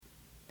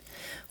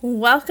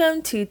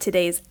Welcome to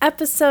today's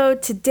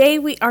episode. Today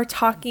we are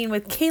talking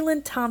with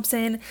Kaylin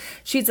Thompson.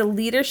 She's a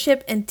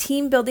leadership and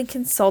team building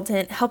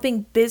consultant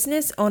helping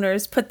business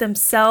owners put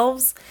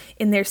themselves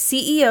in their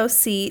CEO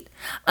seat,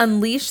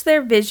 unleash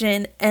their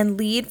vision, and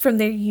lead from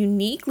their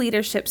unique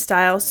leadership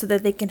style so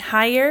that they can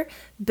hire,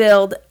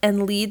 build,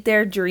 and lead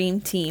their dream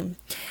team.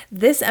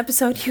 This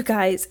episode, you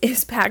guys,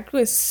 is packed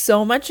with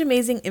so much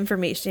amazing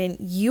information.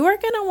 You are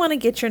going to want to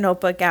get your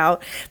notebook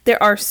out.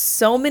 There are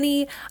so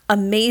many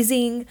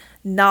amazing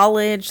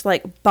knowledge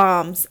like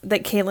bombs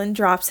that Kaylin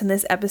drops in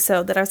this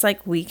episode that I was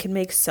like, we can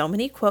make so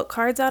many quote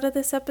cards out of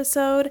this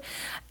episode.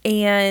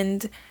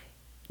 And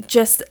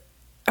just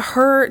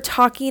her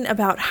talking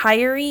about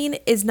hiring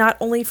is not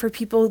only for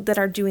people that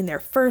are doing their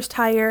first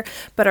hire,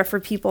 but are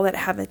for people that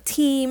have a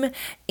team.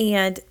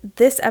 And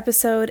this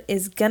episode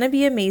is going to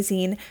be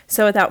amazing.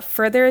 So without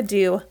further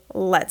ado,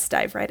 let's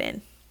dive right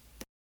in.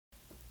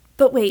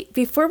 But wait,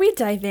 before we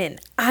dive in,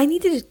 I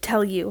needed to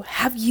tell you,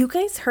 have you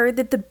guys heard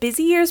that the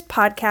Busy Years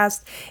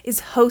podcast is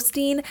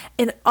hosting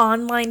an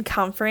online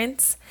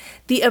conference?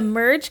 The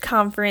Emerge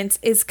conference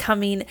is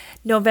coming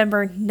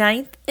November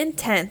 9th and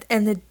 10th,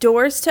 and the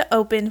doors to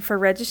open for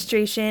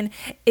registration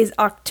is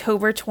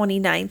October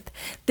 29th.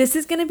 This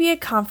is going to be a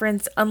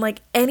conference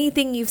unlike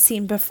anything you've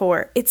seen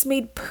before. It's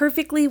made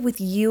perfectly with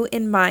you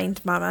in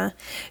mind, mama.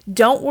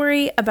 Don't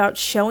worry about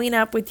showing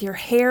up with your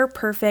hair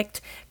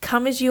perfect.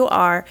 Come as you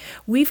are.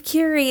 We've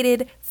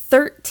curated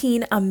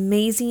 13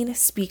 amazing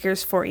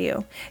speakers for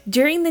you.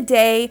 During the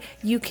day,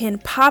 you can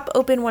pop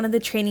open one of the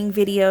training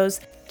videos,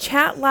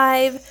 chat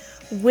live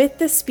with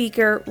the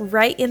speaker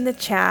right in the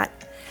chat,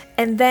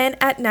 and then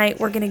at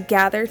night, we're going to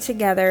gather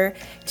together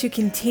to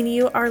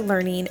continue our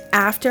learning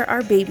after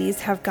our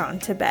babies have gone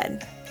to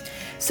bed.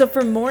 So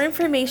for more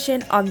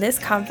information on this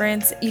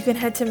conference, you can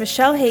head to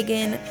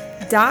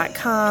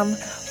michellehagan.com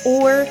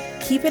or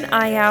keep an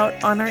eye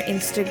out on our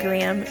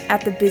Instagram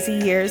at the Busy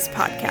Years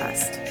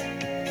Podcast.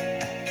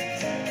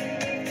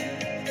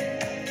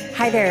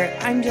 Hi there,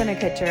 I'm Jenna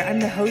Kutcher. I'm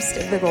the host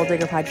of the Goal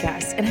Digger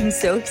Podcast, and I'm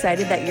so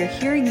excited that you're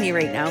hearing me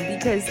right now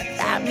because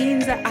that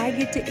means that I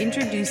get to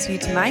introduce you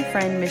to my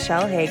friend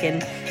Michelle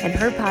Hagan and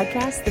her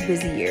podcast, The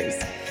Busy Years.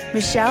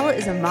 Michelle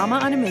is a mama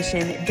on a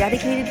mission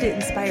dedicated to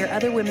inspire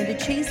other women to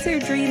chase their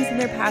dreams and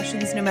their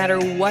passions no matter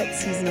what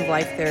season of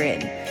life they're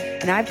in.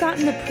 And I've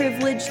gotten the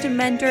privilege to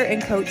mentor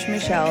and coach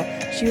Michelle.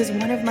 She was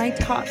one of my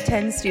top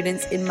 10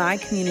 students in my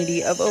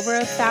community of over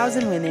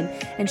 1,000 women,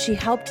 and she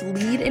helped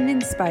lead and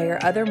inspire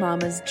other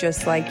mamas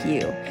just like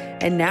you.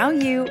 And now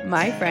you,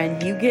 my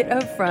friend, you get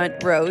a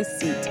front row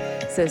seat.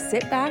 So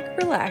sit back,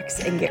 relax,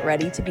 and get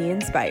ready to be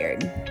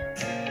inspired.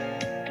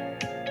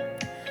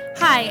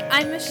 Hi,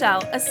 I'm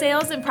Michelle, a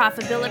sales and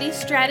profitability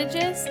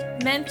strategist,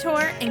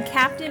 mentor, and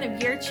captain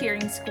of your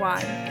cheering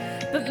squad.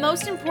 But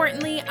most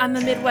importantly, I'm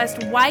a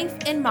Midwest wife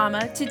and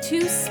mama to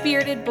 2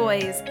 spirited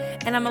boys,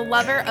 and I'm a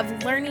lover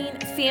of learning,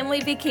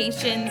 family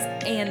vacations,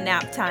 and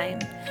nap time.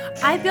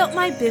 I built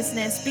my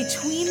business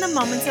between the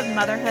moments of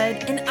motherhood,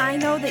 and I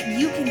know that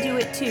you can do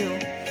it too.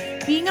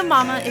 Being a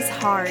mama is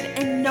hard,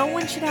 and no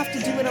one should have to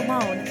do it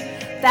alone.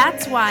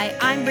 That's why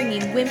I'm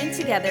bringing women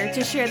together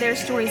to share their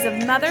stories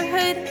of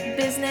motherhood,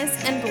 business,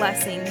 and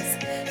blessings.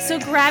 So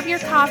grab your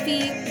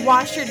coffee,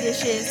 wash your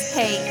dishes,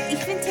 hey,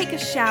 even take a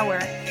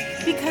shower.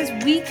 Because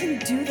we can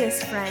do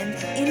this, friend,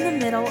 in the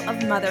middle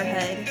of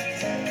motherhood.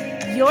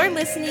 You're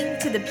listening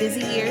to the Busy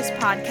Years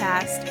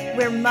Podcast,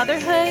 where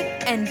motherhood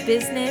and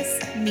business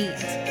meet.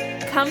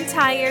 Come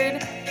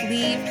tired,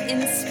 leave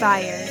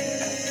inspired.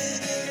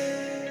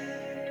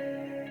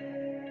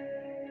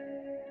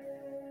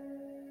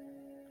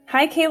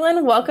 Hi,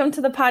 Kaylin. Welcome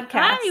to the podcast.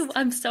 Hi,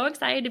 I'm so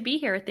excited to be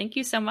here. Thank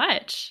you so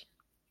much.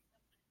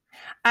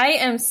 I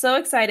am so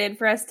excited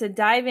for us to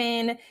dive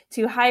in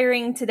to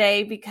hiring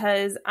today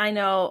because I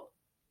know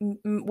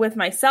with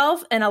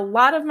myself and a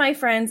lot of my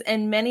friends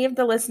and many of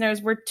the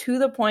listeners, we're to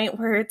the point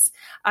where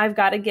I've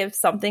got to give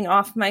something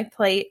off my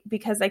plate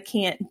because I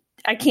can't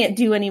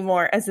do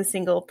anymore as a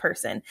single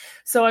person.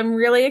 So I'm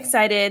really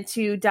excited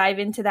to dive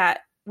into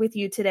that with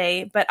you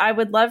today, but I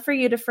would love for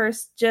you to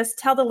first just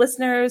tell the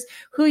listeners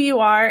who you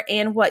are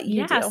and what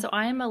you do. So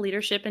I am a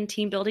leadership and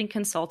team building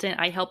consultant.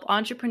 I help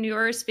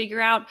entrepreneurs figure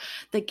out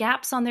the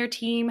gaps on their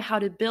team, how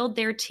to build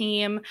their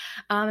team,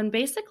 and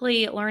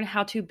basically learn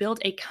how to build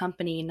a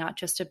company, not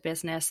just a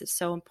business. It's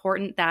so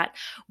important that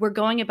we're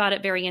going about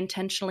it very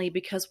intentionally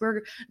because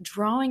we're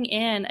drawing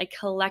in a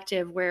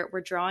collective where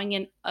we're drawing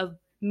in a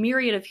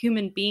myriad of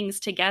human beings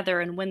together.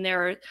 And when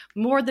there are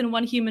more than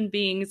one human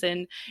beings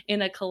in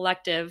a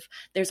collective,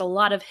 there's a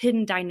lot of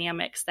hidden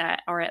dynamics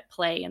that are at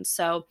play. And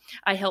so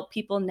I help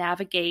people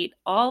navigate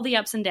all the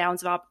ups and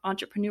downs of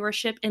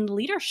entrepreneurship and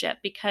leadership,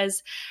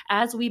 because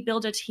as we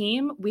build a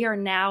team, we are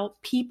now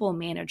people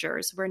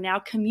managers. We're now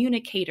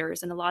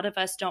communicators. And a lot of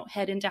us don't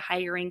head into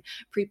hiring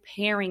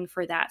preparing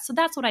for that. So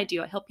that's what I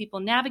do. I help people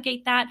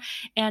navigate that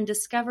and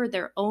discover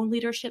their own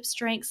leadership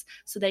strengths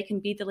so they can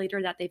be the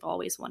leader that they've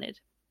always wanted.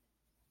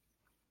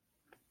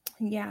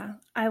 Yeah,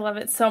 I love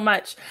it so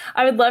much.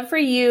 I would love for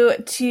you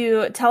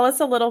to tell us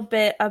a little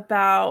bit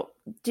about,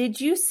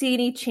 did you see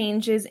any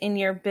changes in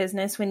your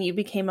business when you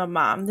became a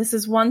mom? This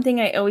is one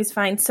thing I always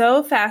find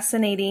so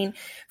fascinating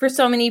for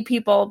so many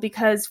people,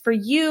 because for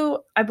you,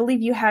 I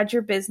believe you had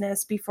your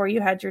business before you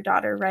had your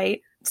daughter,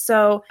 right?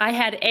 So I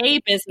had a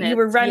business. you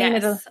were running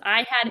it. Yes,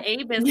 I had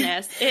a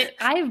business.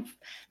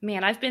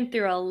 I've been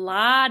through a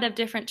lot of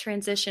different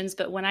transitions,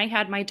 but when I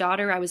had my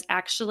daughter, I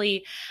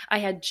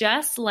had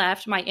just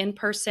left my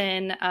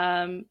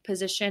in-person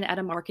position at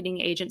a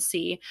marketing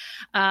agency.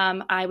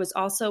 I was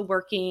also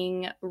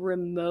working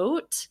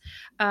remote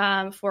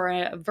for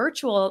a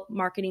virtual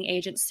marketing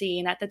agency.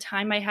 And at the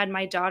time I had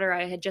my daughter,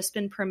 I had just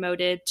been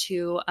promoted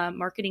to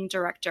marketing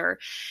director.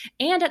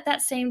 And at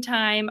that same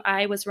time,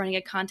 I was running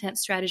a content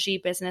strategy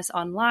business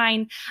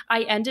online.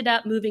 I ended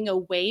up moving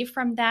away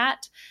from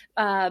that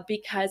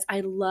because I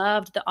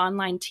loved the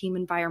online team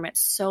environment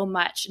so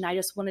much. And I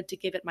just wanted to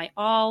give it my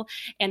all.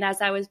 And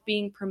as I was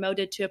being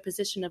promoted to a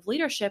position of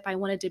leadership, I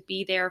wanted to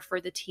be there for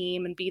the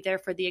team and be there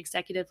for the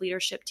executive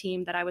leadership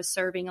team that I was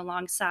serving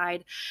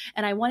alongside.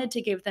 And I wanted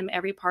to give them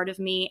every part of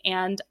me.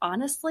 And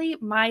honestly,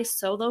 my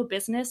solo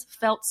business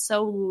felt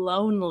so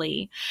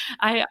lonely.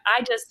 I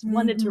just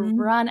wanted to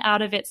run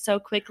out of it so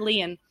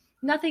quickly, and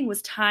nothing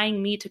was tying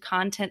me to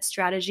content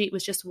strategy. It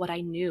was just what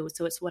I knew.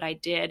 So it's what I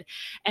did.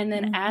 And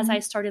then as I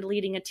started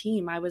leading a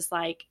team, I was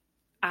like,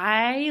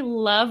 I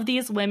love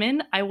these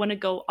women. I want to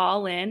go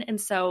all in. And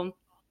so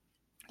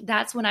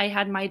that's when I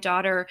had my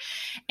daughter.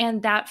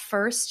 And that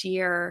first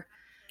year,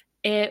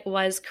 it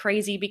was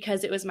crazy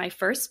because it was my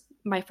first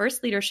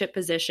leadership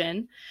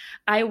position.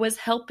 I was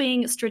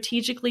helping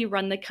strategically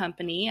run the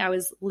company. I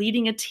was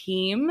leading a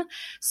team,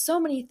 so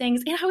many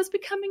things, and I was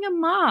becoming a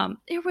mom.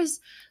 There was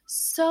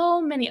so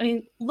many. I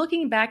mean,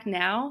 looking back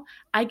now,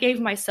 I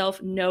gave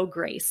myself no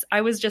grace.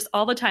 I was just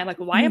all the time like,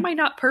 why am I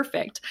not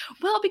perfect?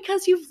 Well,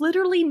 because you've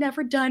literally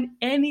never done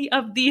any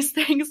of these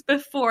things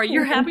before.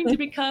 You're having to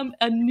become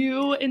a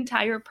new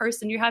entire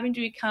person. You're having to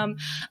become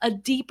a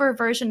deeper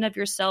version of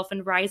yourself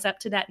and rise up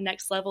to that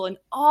next level and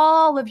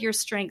all of your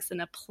strengths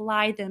and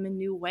apply them in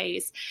new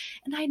ways.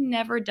 And I'd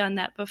never done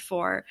that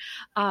before.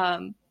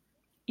 So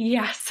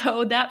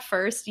that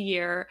first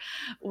year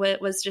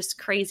was just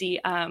crazy.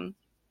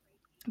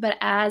 But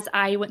as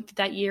I went through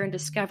that year and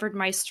discovered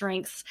my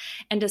strengths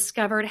and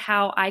discovered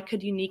how I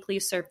could uniquely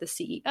serve the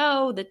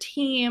CEO, the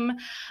team,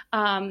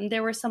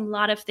 there were some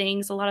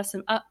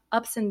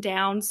ups and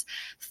downs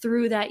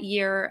through that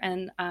year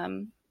and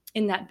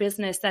in that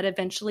business that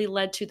eventually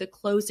led to the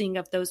closing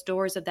of those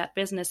doors of that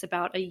business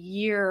about a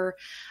year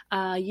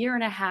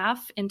and a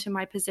half into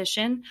my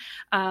position.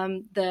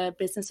 The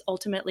business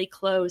ultimately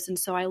closed. And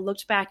so I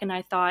looked back and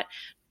I thought,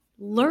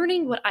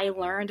 learning what I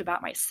learned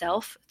about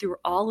myself through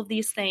all of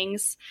these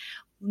things,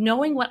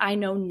 knowing what I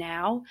know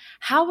now,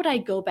 how would I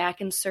go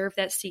back and serve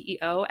that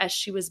CEO as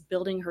she was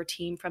building her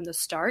team from the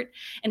start?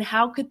 And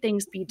how could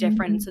things be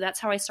different? And so that's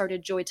how I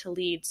started Joy to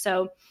Lead.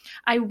 So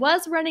I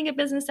was running a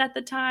business at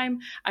the time.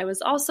 I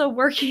was also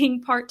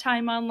working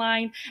part-time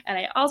online. And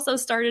I also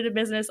started a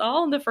business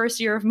all in the first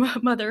year of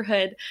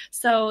motherhood.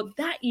 So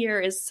that year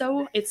it's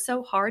so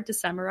hard to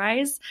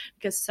summarize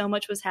because so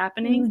much was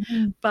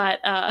happening. But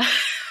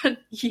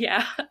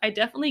yeah, I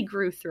definitely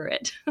grew through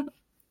it.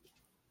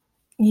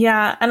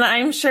 Yeah. And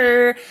I'm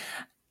sure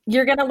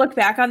you're going to look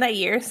back on that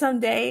year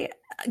someday,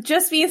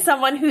 just being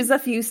someone who's a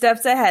few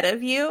steps ahead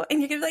of you. And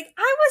you're going to be like,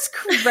 I was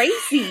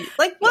crazy.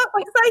 Like, what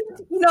was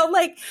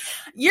I,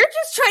 you're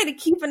just trying to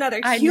keep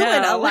another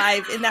human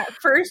alive in that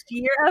first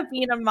year of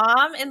being a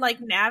mom and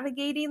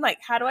navigating,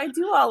 how do I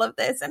do all of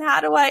this?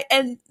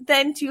 And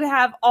then to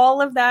have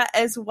all of that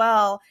as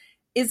well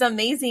is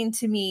amazing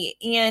to me.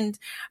 And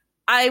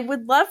I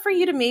would love for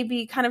you to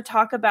maybe kind of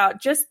talk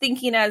about just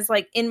thinking as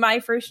in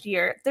my first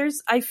year,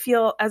 my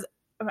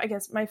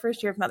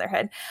first year of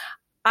motherhood,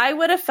 I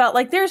would have felt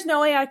like there's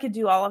no way I could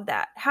do all of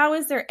that. How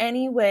is there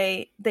any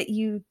way that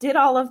you did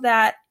all of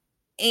that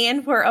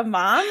and were a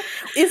mom?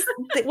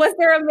 Was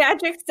there a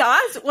magic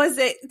sauce? Was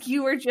it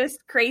you were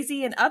just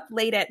crazy and up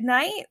late at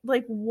night?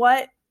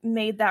 What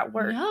made that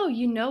work? No,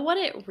 you know what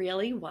it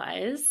really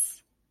was?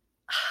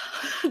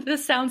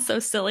 This sounds so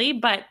silly,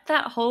 but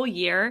that whole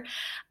year,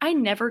 I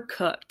never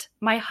cooked.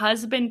 My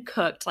husband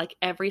cooked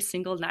every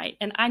single night.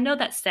 And I know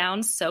that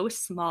sounds so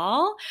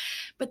small,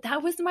 but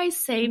that was my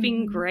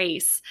saving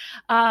grace.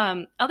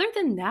 Other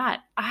than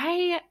that,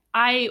 I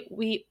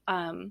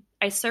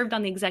served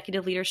on the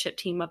executive leadership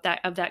team of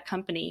that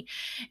company.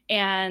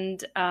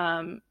 And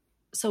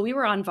so we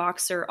were on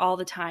Voxer all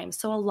the time.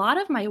 So a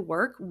lot of my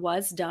work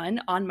was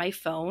done on my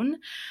phone.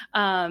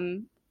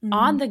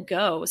 On the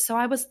go. So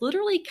I was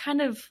literally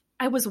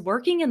I was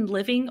working and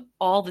living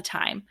all the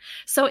time.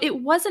 So it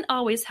wasn't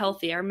always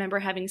healthy. I remember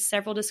having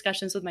several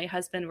discussions with my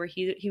husband where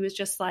he was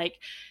just like,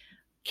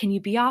 can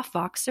you be off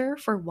Voxer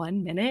for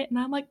 1 minute? And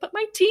I'm like, but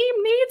my team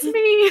needs me.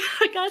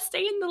 I got to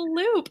stay in the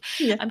loop.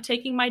 Yeah. I'm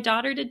taking my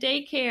daughter to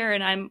daycare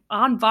and I'm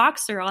on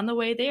Voxer on the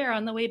way there,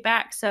 on the way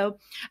back. So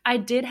I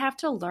did have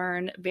to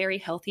learn very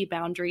healthy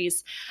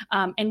boundaries.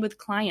 And with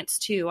clients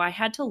too, I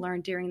had to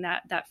learn during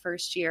that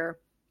first year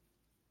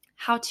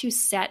how to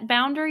set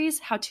boundaries,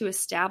 how to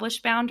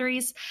establish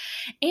boundaries,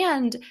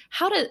 and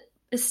how to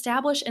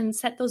establish and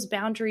set those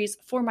boundaries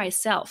for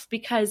myself.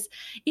 Because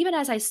even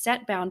as I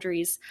set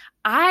boundaries,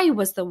 I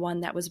was the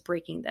one that was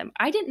breaking them.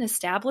 I didn't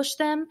establish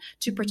them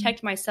to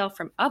protect myself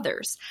from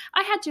others.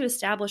 I had to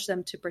establish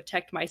them to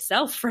protect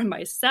myself from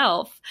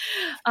myself.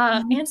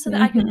 And so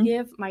that I could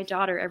give my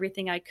daughter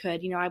everything I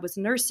could. I was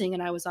nursing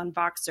and I was on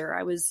Voxer.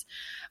 I was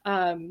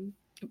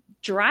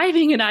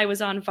driving and I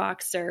was on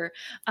Voxer.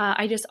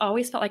 I just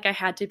always felt like I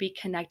had to be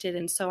connected.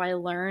 And so I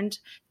learned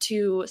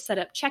to set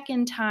up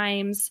check-in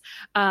times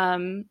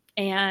and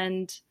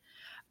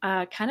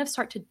kind of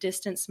start to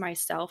distance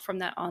myself from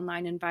that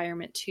online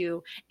environment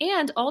too.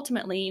 And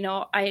ultimately,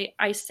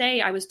 I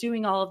say I was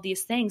doing all of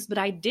these things, but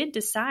I did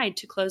decide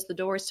to close the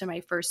doors to my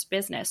first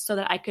business so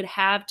that I could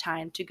have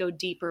time to go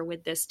deeper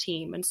with this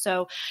team. And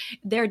so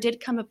there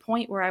did come a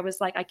point where I was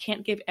like, I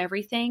can't give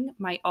everything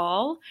my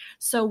all.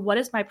 So what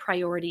is my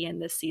priority in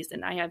this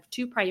season? I have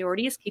two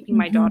priorities: keeping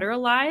my daughter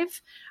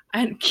alive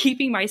and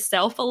keeping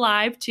myself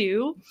alive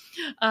too.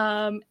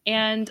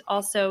 And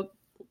also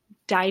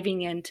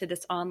diving into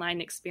this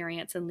online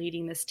experience and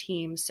leading this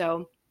team.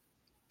 So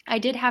I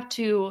did have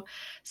to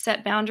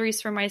set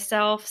boundaries for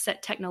myself,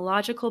 set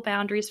technological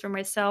boundaries for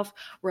myself,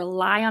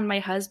 rely on my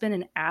husband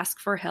and ask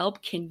for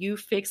help. Can you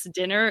fix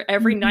dinner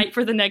every night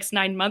for the next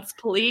 9 months,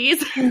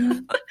 please?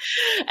 And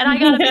I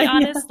gotta be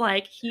honest,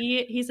 like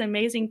he's an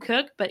amazing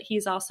cook, but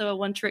he's also a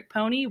one-trick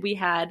pony. We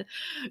had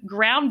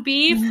ground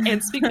beef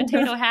and sweet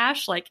potato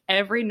hash like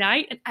every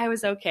night, and I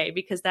was okay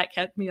because that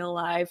kept me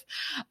alive.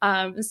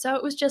 So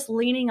it was just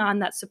leaning on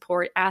that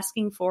support,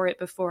 asking for it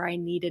before I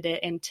needed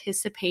it,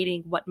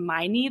 anticipating what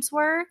my needs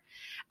were,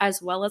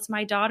 as well as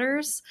my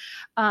daughter's,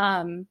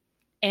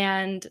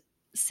 and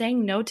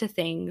saying no to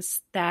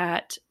things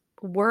that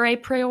were a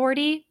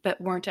priority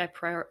but weren't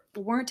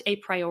a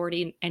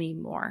priority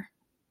anymore.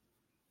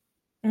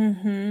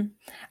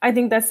 I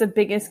think that's the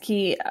biggest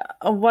key.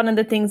 One of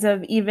the things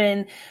of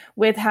even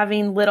with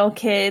having little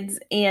kids,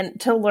 and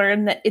to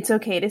learn that it's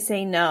okay to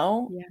say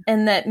no,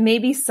 and that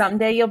maybe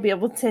someday you'll be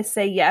able to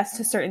say yes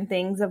to certain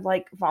things of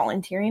like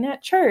volunteering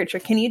at church or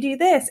can you do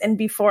this? And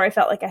before I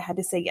felt like I had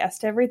to say yes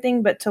to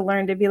everything, but to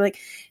learn to be like,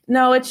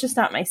 no, it's just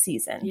not my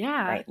season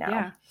right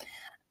now.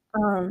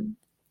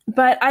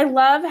 But I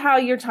love how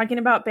you're talking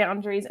about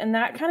boundaries, and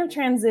that kind of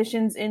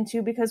transitions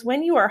into, because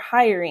when you are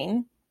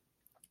hiring,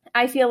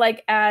 I feel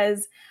like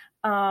as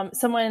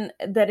someone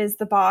that is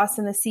the boss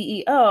and the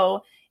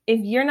CEO,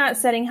 if you're not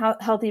setting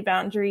healthy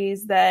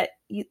boundaries, that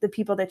the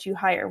people that you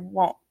hire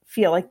won't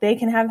feel like they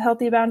can have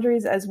healthy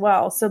boundaries as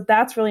well. So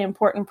that's really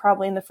important,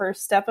 probably in the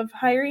first step of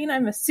hiring,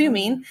 I'm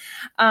assuming.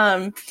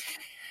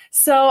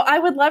 So I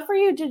would love for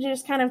you to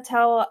just kind of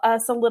tell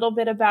us a little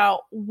bit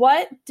about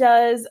what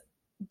does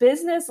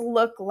business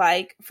look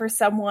like for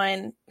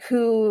someone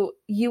who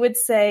you would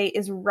say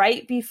is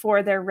right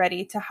before they're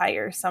ready to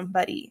hire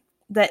somebody?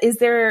 That is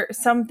there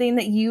something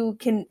that you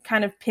can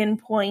kind of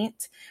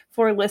pinpoint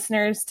for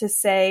listeners to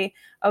say,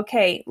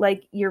 okay,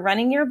 like you're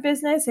running your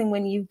business, and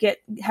when you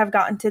have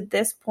gotten to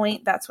this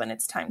point, that's when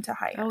it's time to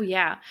hire? Oh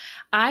yeah.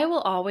 I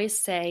will always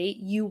say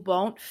you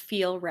won't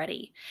feel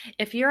ready.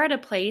 If you're at a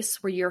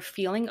place where you're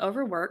feeling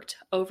overworked,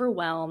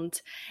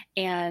 overwhelmed,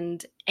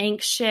 and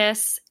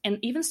anxious, and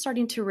even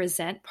starting to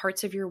resent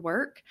parts of your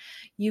work,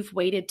 you've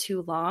waited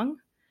too long.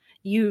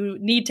 You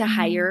need to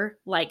hire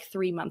like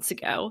 3 months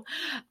ago.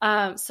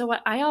 So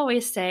what I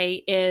always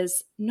say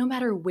is, no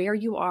matter where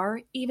you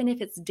are, even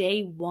if it's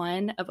day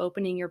one of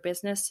opening your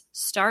business,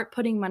 start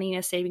putting money in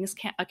a savings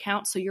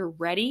account so you're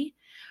ready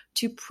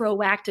to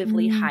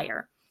proactively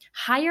hire.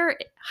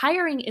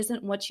 Hiring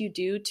isn't what you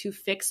do to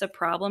fix a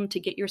problem, to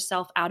get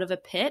yourself out of a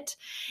pit.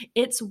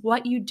 It's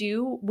what you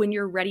do when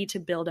you're ready to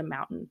build a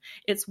mountain.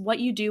 It's what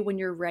you do when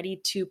you're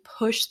ready to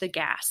push the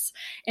gas.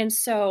 And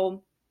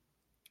so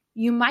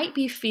you might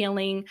be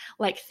feeling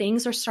like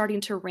things are starting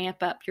to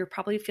ramp up. You're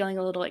probably feeling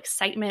a little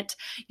excitement.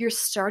 You're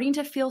starting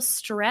to feel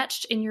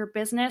stretched in your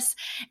business,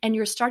 and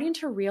you're starting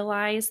to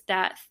realize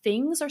that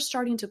things are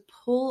starting to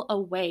pull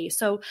away.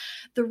 So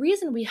the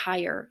reason we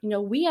hire,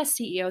 we as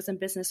CEOs and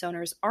business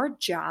owners, our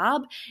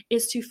job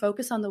is to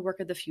focus on the work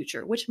of the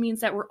future, which means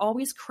that we're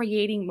always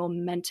creating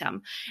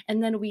momentum.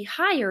 And then we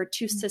hire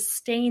to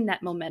sustain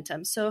that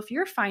momentum. So if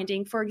you're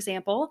finding, for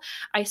example,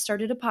 I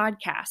started a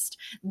podcast,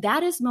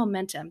 that is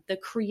momentum. The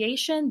creation,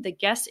 the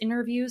guest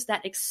interviews,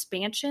 that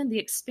expansion, the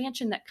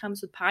expansion that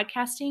comes with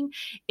podcasting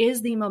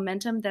is the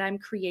momentum that I'm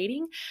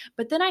creating.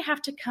 But then I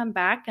have to come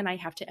back and I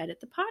have to edit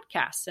the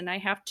podcast, and I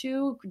have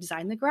to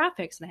design the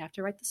graphics, and I have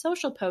to write the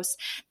social posts.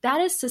 That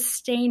is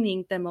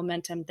sustaining the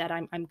momentum that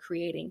I'm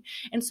creating.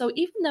 And so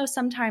even though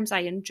sometimes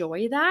I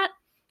enjoy that,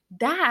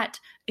 that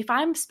if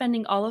I'm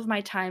spending all of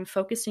my time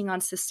focusing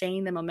on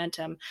sustaining the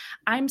momentum,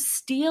 I'm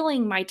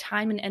stealing my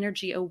time and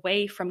energy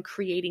away from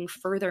creating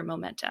further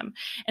momentum.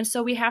 And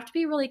so we have to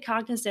be really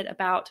cognizant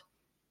about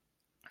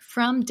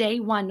from day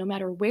one, no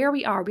matter where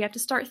we are, we have to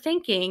start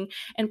thinking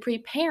and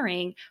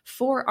preparing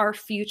for our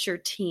future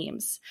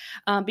teams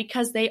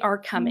because they are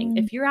coming.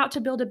 If you're out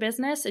to build a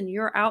business and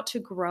you're out to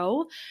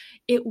grow,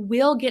 it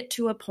will get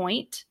to a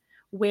point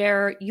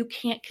where you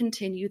can't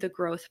continue the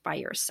growth by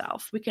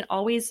yourself. We can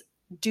always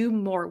do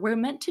more. We're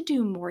meant to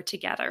do more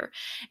together.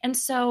 And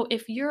so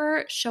if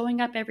you're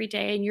showing up every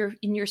day and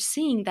you're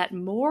seeing that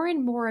more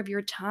and more of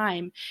your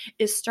time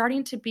is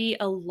starting to be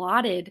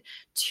allotted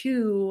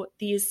to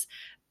these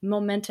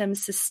momentum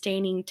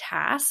sustaining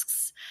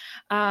tasks,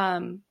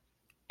 and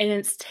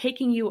it's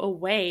taking you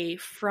away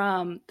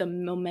from the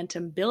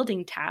momentum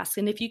building task.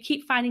 And if you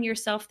keep finding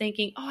yourself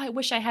thinking, oh, I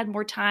wish I had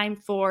more time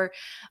for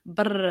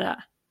blah, blah, blah,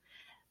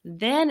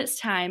 then it's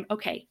time,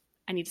 okay,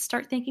 I need to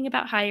start thinking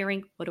about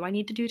hiring. What do I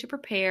need to do to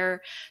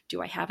prepare?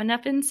 Do I have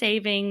enough in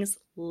savings?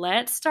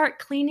 Let's start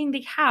cleaning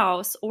the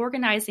house,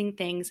 organizing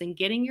things, and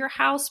getting your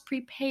house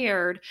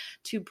prepared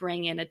to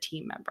bring in a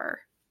team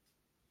member.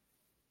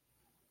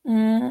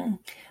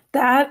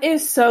 That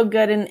is so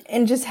good,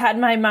 and just had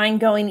my mind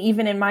going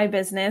even in my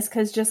business,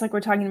 because just like we're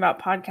talking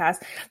about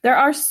podcasts, there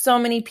are so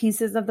many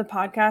pieces of the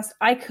podcast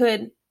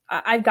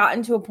I've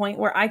gotten to a point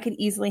where I could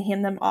easily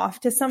hand them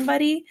off to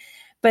somebody,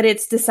 but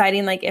it's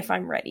deciding like if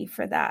I'm ready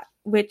for that,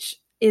 which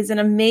is an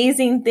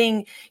amazing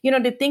thing,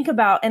 to think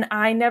about. And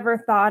I never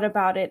thought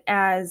about it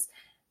as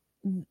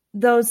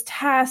those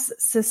tasks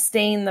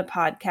sustain the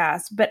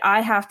podcast, but I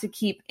have to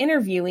keep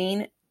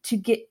interviewing to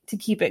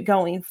keep it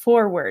going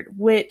forward,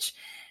 which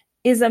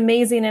is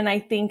amazing. And I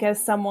think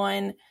as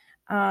someone,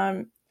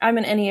 I'm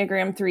an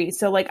Enneagram 3.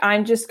 So like,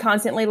 I'm just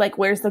constantly like,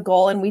 where's the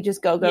goal? And we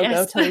just go till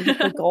we hit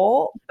the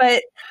goal.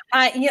 But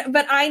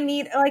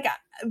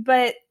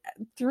but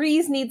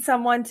threes need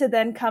someone to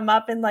then come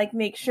up and like,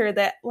 make sure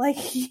that like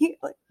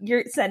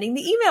you're sending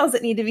the emails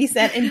that need to be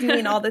sent and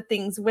doing all the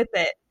things with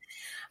it.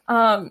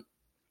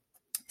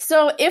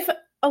 So if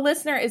a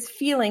listener is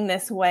feeling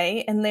this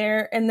way and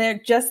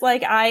they're just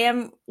like I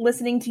am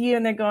listening to you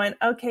and they're going,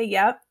 okay,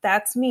 yep,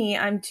 that's me.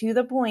 I'm to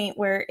the point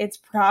where it's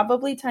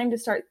probably time to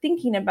start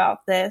thinking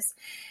about this.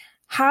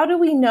 How do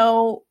we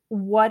know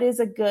what is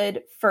a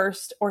good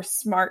first or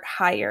smart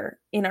hire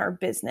in our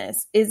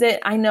business?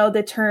 I know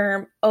the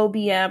term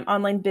OBM,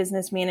 online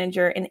business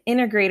manager, and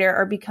integrator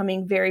are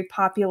becoming very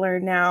popular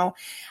now.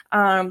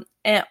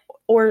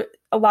 Or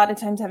a lot of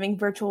times having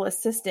virtual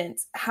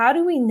assistants. How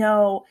do we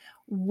know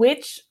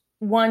which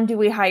one do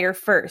we hire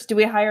first? Do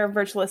we hire a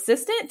virtual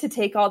assistant to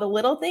take all the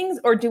little things,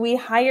 or do we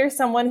hire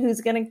someone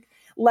who's going to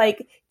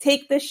like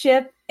take the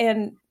ship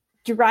and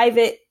drive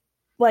it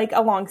like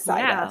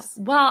alongside us?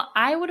 Well,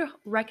 I would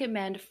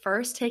recommend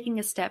first taking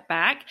a step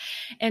back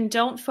and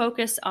don't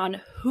focus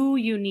on who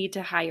you need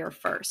to hire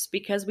first,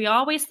 because we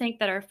always think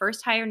that our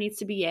first hire needs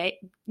to be a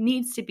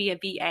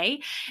VA,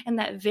 and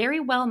that very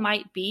well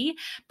might be,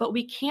 but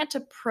we can't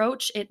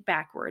approach it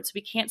backwards.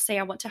 We can't say,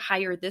 I want to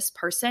hire this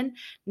person.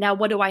 Now,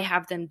 what do I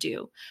have them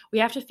do? We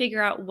have to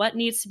figure out what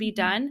needs to be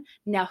done.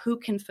 Now, who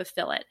can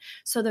fulfill it?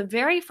 So the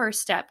very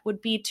first step would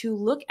be to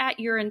look at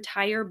your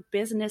entire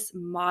business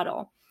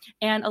model.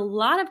 And a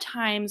lot of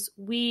times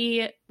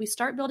we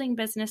start building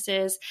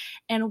businesses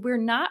and we're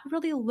not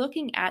really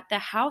looking at the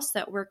house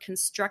that we're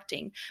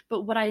constructing.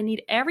 But what I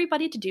need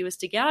everybody to do is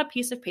to get out a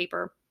piece of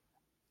paper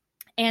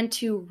and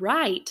to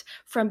write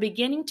from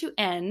beginning to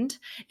end.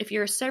 If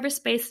you're a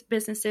service-based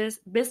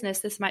business,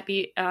 this might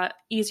be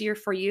easier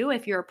for you.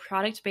 If you're a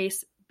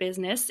product-based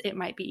business, it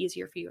might be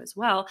easier for you as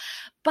well.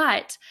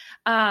 But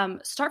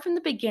start from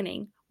the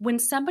beginning. When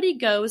somebody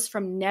goes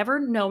from never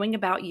knowing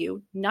about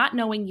you, not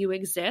knowing you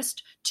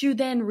exist, to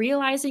then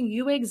realizing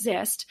you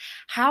exist,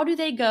 how do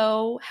they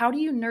go? How do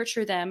you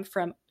nurture them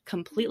from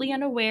completely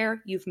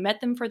unaware, you've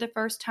met them for the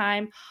first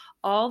time,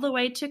 all the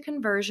way to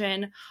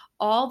conversion,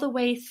 all the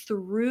way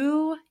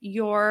through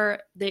the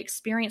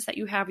experience that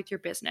you have with your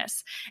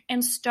business,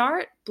 and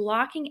start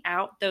blocking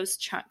out those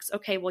chunks.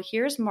 Okay, well,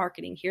 here's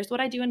marketing. Here's what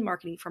I do in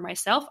marketing for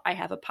myself. I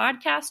have a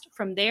podcast.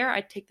 From there,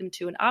 I take them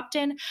to an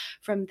opt-in.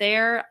 From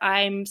there,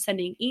 I'm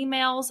sending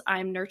emails.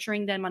 I'm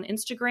nurturing them on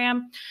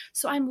Instagram.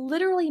 So I'm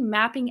literally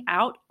mapping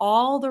out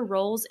all the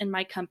roles in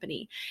my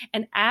company.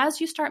 And as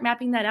you start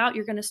mapping that out,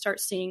 you're going to start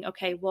seeing,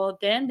 okay, well,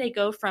 then they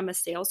go from a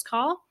sales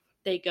call,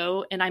 they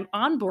go and I'm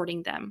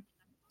onboarding them.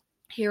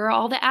 Here are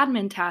all the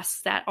admin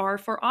tasks that are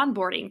for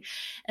onboarding.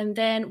 And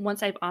then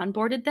once I've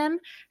onboarded them,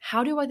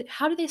 how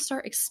do they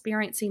start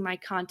experiencing my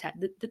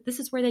content? This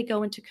is where they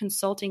go into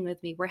consulting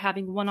with me. We're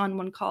having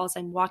one-on-one calls.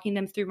 I'm walking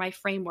them through my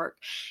framework.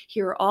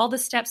 Here are all the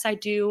steps I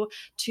do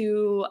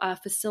to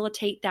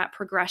facilitate that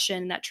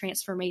progression, that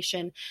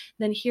transformation.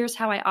 Then here's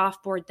how I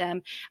offboard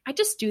them. I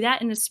just do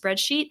that in a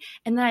spreadsheet,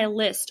 and then I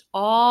list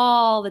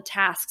all the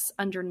tasks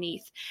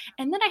underneath.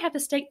 And then I have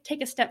to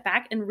take a step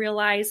back and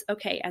realize,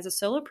 okay, as a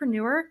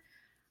solopreneur,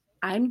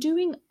 I'm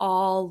doing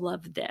all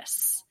of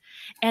this.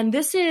 And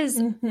this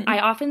is, I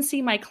often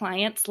see my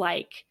clients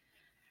like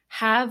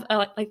have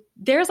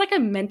there's like a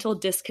mental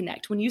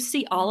disconnect. When you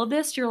see all of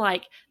this, you're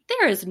like,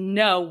 there is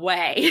no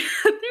way.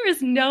 There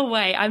is no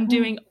way I'm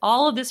doing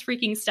all of this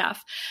freaking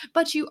stuff.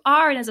 But you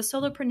are. And as a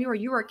solopreneur,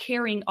 you are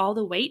carrying all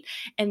the weight.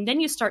 And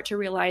then you start to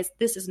realize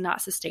this is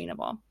not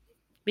sustainable.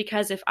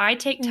 Because if I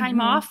take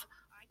time off,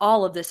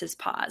 all of this is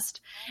paused.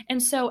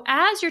 And so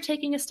as you're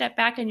taking a step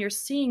back and you're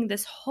seeing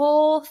this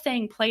whole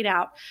thing played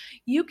out,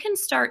 you can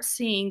start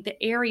seeing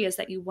the areas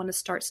that you want to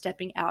start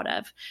stepping out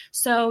of.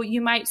 So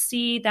you might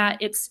see that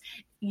it's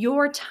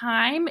your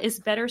time is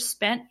better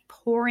spent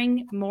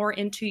pouring more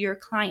into your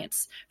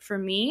clients. For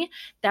me,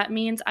 that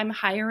means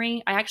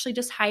I actually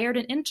just hired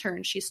an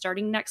intern. She's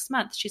starting next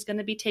month. She's going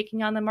to be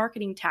taking on the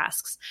marketing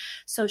tasks.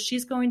 So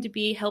she's going to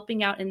be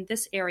helping out in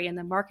this area, in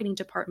the marketing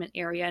department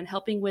area, and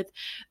helping with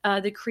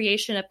the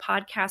creation of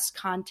podcast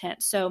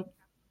content. So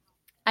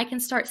I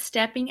can start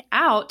stepping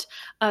out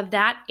of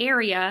that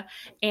area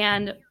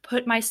and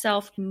put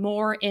myself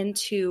more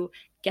into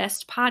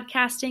guest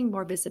podcasting,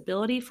 more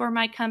visibility for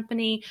my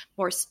company,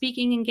 more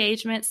speaking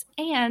engagements,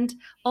 and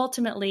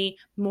ultimately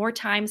more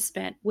time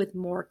spent with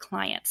more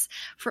clients.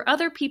 For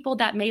other people,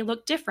 that may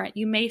look different.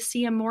 You may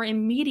see a more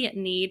immediate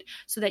need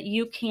so that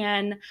you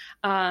can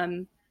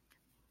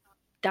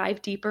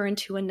dive deeper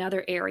into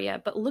another area.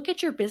 But look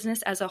at your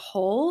business as a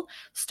whole,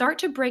 start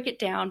to break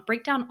down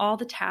all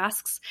the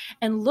tasks,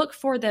 and look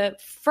for the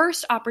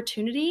first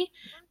opportunity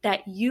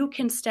that you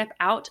can step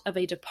out of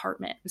a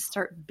department and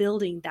start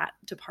building that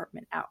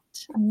department out.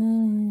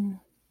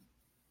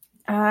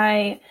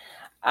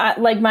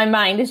 Like my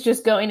mind is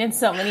just going in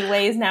so many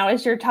ways now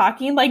as you're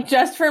talking, like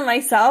just for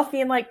myself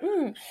being like,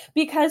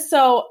 because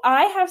so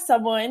I have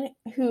someone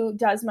who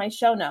does my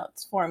show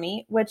notes for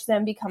me, which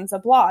then becomes a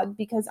blog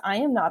because I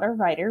am not a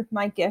writer.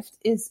 My gift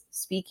is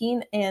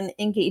speaking and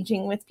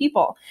engaging with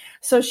people.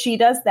 So she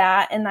does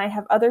that. And I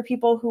have other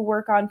people who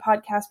work on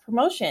podcast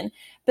promotion,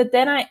 but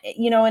then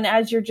and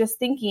as you're just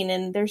thinking,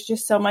 and there's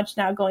just so much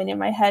now going in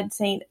my head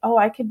saying, oh,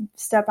 I could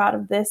step out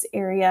of this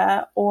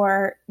area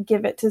or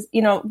give it to,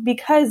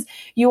 because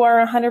you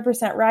are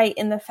 100% right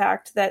in the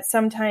fact that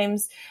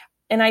sometimes,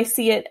 and I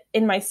see it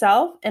in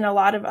myself and a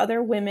lot of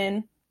other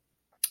women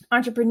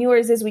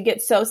entrepreneurs, is we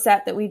get so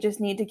set that we just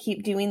need to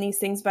keep doing these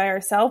things by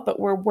ourselves, but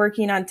we're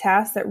working on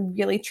tasks that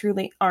really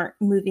truly aren't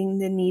moving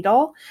the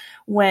needle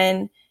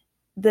when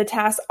the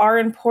tasks are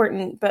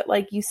important. But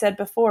like you said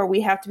before,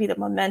 we have to be the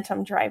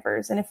momentum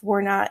drivers. And if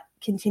we're not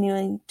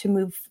continuing to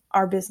move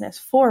our business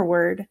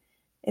forward,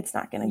 it's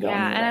not going to go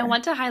anywhere. And I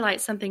want to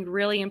highlight something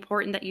really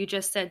important that you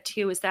just said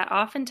too, is that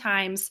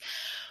oftentimes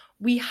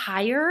we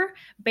hire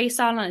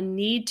based on a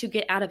need to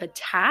get out of a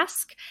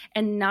task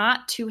and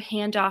not to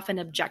hand off an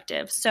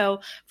objective. So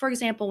for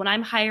example, when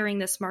I'm hiring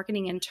this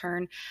marketing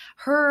intern,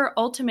 her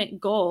ultimate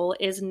goal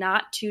is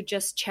not to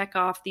just check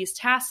off these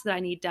tasks that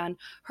I need done.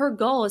 Her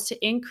goal is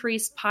to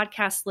increase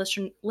podcast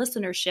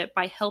listenership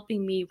by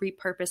helping me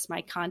repurpose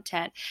my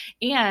content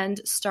and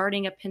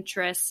starting a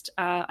Pinterest.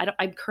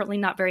 I'm currently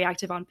not very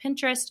active on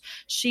Pinterest.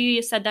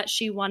 She said that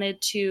she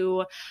wanted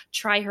to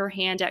try her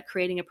hand at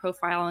creating a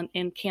profile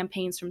and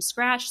campaigns from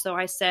scratch. So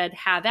I said,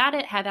 have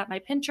at my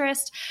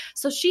Pinterest.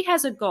 So she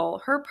has a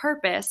goal. Her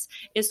purpose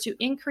is to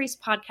increase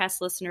podcast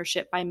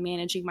listenership by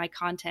managing my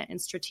content in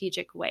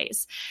strategic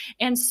ways.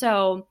 And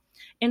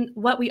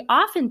what we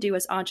often do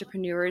as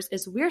entrepreneurs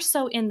is we're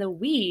so in the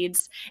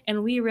weeds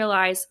and we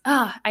realize,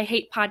 I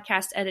hate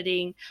podcast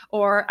editing,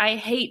 or I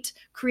hate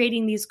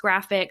creating these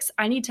graphics.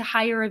 I need to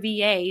hire a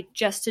VA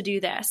just to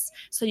do this.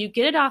 So you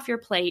get it off your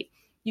plate.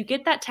 You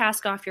get that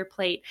task off your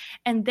plate,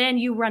 and then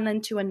you run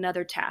into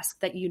another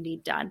task that you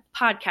need done.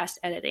 Podcast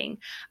editing.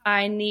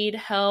 I need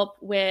help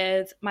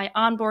with my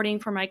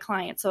onboarding for my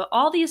clients. So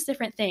all these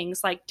different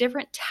things, like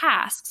different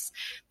tasks.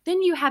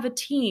 Then you have a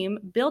team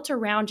built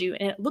around you,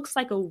 and it looks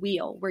like a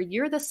wheel where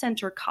you're the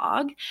center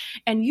cog,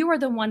 and you are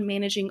the one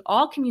managing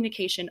all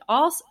communication,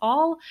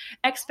 all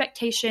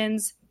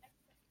expectations.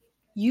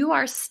 You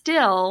are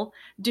still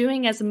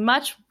doing as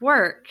much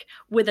work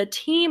with a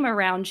team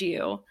around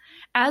you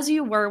as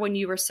you were when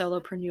you were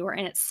solopreneur,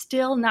 and it's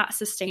still not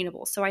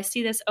sustainable. So I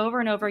see this over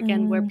and over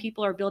again where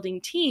people are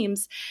building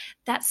teams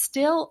that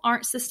still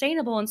aren't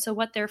sustainable. And so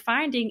what they're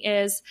finding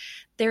is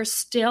they're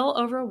still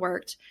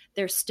overworked,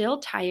 they're still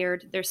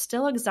tired, they're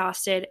still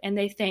exhausted, and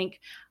they think,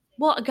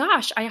 well,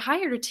 gosh, I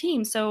hired a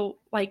team, so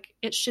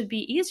it should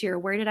be easier.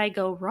 Where did I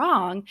go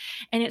wrong?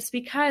 And it's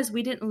because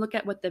we didn't look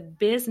at what the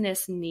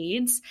business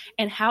needs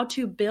and how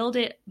to build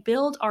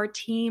our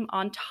team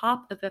on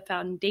top of the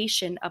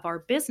foundation of our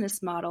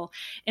business model.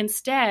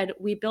 Instead,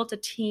 we built a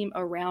team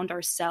around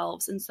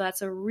ourselves. And so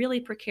that's a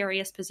really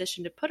precarious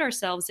position to put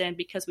ourselves in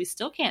because we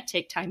still can't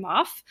take time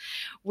off.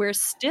 We're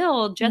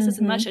still just as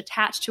much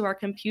attached to our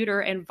computer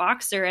and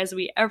Voxer as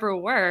we ever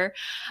were.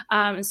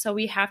 And so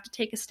we have to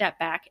take a step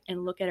back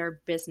and look at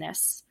our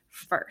business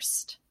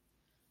first.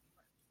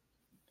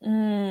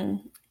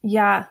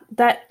 Yeah,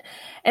 that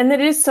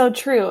is so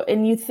true.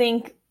 And you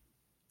think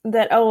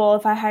that, oh, well,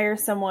 if I hire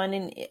someone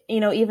and,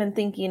 even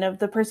thinking of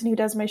the person who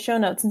does my show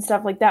notes and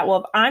stuff like that,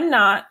 well, if I'm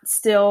not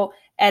still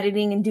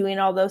editing and doing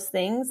all those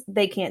things,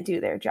 they can't do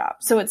their job.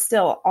 So it's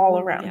still all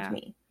around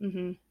me,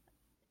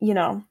 you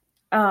know?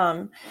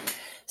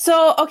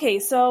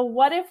 So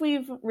what if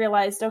we've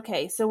realized,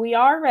 okay, so we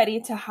are ready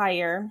to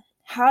hire.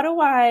 How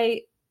do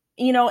I,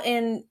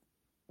 and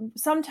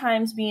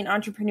sometimes being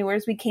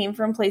entrepreneurs, we came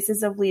from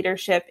places of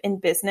leadership in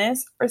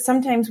business, or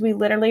sometimes we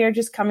literally are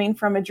just coming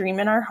from a dream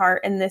in our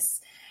heart and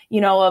this,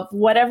 of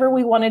whatever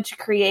we wanted to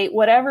create,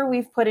 whatever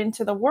we've put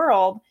into the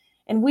world.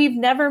 And we've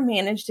never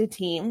managed a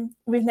team.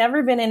 We've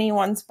never been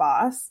anyone's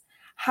boss.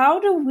 How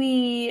do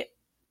we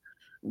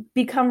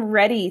become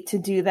ready to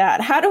do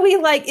that? How do we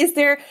is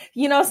there,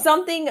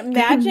 something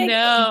magic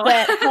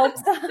that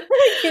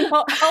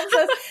helps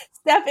us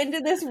step into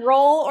this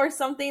role, or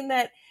something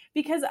that,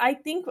 because I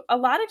think a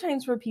lot of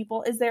times for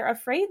people is they're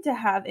afraid to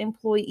have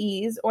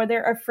employees, or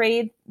they're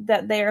afraid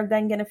that they're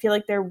then going to feel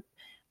like they're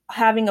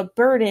having a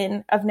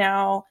burden of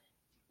now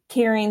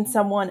carrying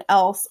someone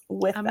else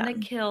with them. I'm going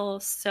to kill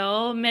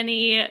so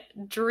many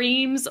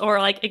dreams or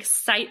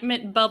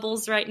excitement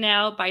bubbles right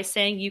now by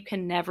saying you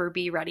can never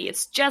be ready.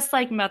 It's just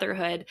like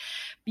motherhood.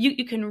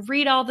 You can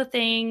read all the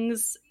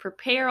things,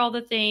 prepare all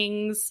the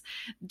things,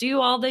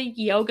 do all the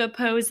yoga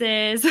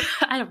poses.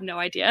 I have no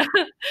idea.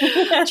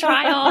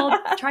 Try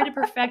to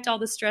perfect all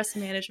the stress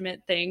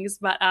management things,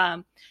 but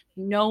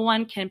no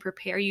one can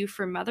prepare you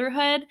for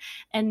motherhood,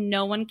 and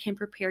no one can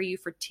prepare you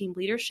for team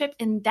leadership.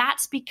 And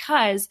that's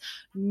because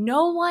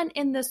no one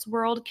in this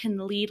world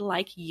can lead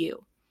like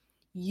you.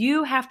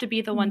 You have to be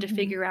the one to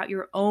figure out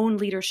your own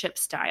leadership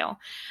style.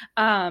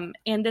 And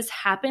this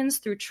happens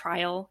through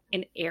trial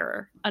and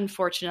error,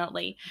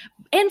 unfortunately.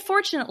 And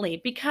fortunately,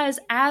 because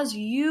as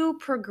you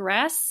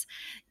progress,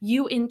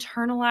 you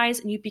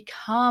internalize and you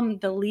become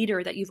the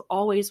leader that you've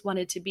always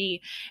wanted to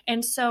be.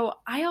 And so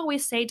I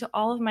always say to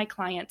all of my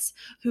clients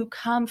who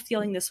come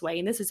feeling this way,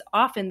 and this is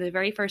often the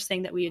very first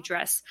thing that we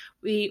address,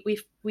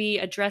 we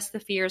address the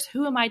fears.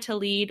 Who am I to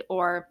lead?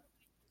 Or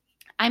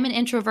I'm an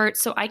introvert,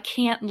 so I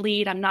can't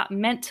lead. I'm not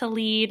meant to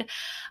lead.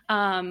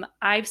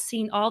 I've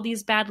seen all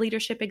these bad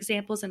leadership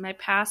examples in my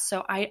past,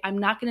 so I'm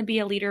not going to be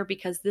a leader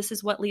because this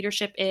is what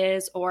leadership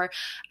is, or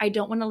I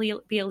don't want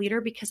to be a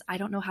leader because I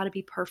don't know how to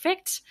be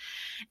perfect.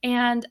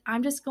 And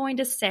I'm just going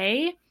to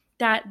say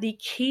that the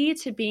key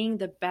to being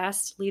the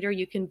best leader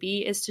you can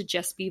be is to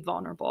just be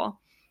vulnerable.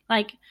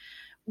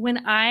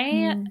 When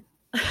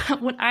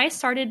I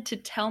started to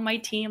tell my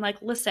team,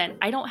 listen,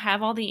 I don't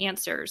have all the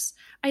answers.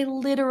 I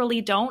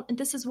literally don't. And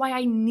this is why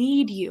I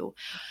need you.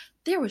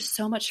 There was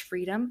so much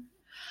freedom.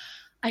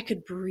 I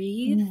could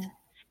breathe.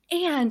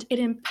 And it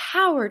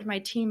empowered my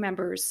team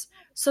members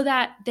so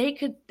that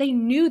they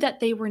knew that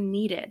they were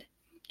needed.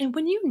 And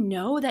when you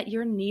know that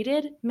you're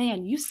needed,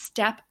 man, you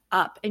step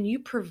up and you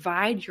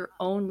provide your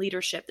own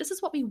leadership. This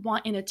is what we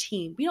want in a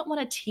team. We don't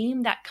want a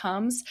team that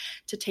comes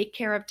to take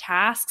care of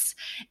tasks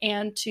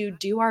and to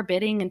do our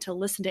bidding and to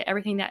listen to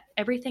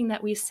everything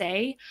that we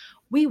say.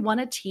 We want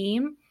a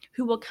team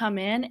who will come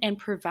in and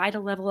provide a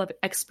level of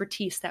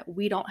expertise that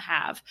we don't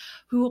have,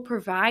 who will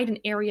provide an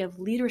area of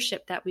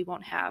leadership that we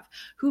won't have,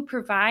 who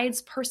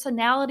provides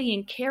personality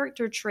and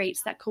character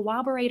traits that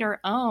corroborate our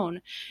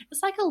own.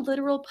 It's like a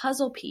literal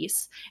puzzle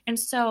piece. And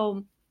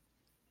so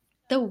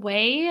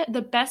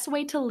the best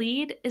way to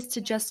lead is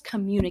to just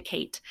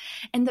communicate.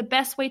 And the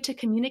best way to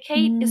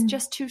communicate is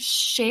just to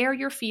share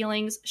your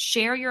feelings,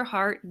 share your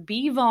heart,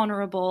 be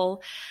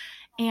vulnerable,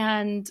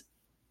 and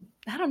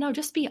I don't know,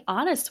 just be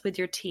honest with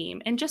your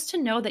team, and just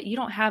to know that you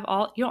don't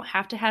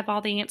have to have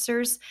all the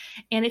answers.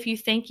 And if you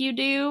think you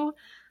do,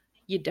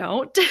 you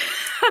don't.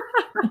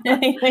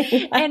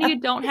 And you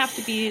don't have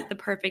to be the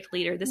perfect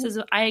leader.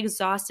 I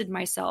exhausted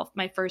myself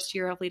my first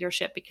year of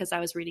leadership because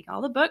I was reading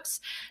all the books,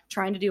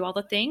 trying to do all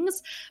the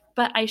things.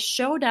 But I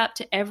showed up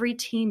to every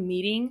team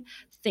meeting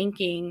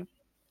thinking,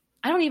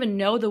 I don't even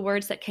know the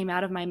words that came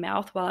out of my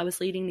mouth while I was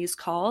leading these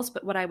calls.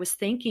 But what I was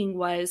thinking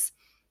was,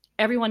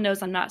 everyone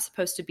knows I'm not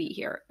supposed to be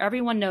here.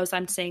 Everyone knows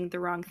I'm saying the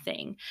wrong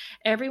thing.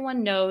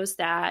 Everyone knows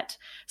that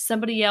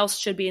somebody else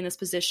should be in this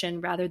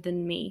position rather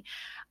than me.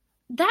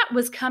 That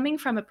was coming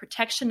from a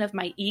protection of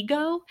my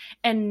ego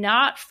and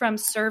not from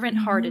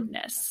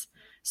servant-heartedness.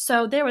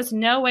 So there was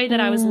no way that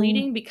I was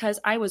leading because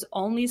I was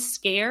only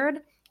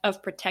scared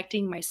of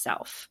protecting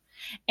myself.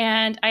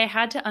 And I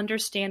had to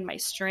understand my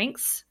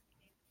strengths.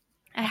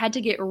 I had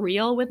to get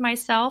real with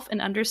myself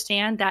and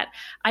understand that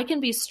I can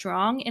be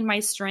strong in my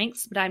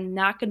strengths, but I'm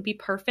not going to be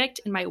perfect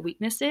in my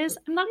weaknesses.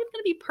 I'm not even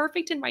going to be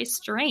perfect in my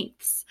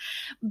strengths.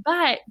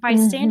 But by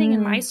standing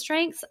in my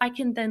strengths, I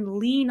can then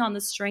lean on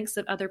the strengths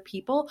of other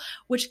people,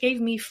 which gave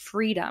me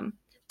freedom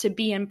to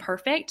be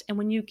imperfect. And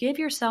when you give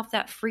yourself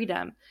that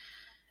freedom,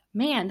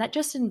 man, that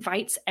just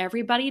invites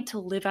everybody to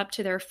live up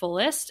to their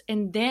fullest.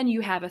 And then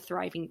you have a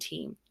thriving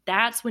team.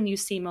 That's when you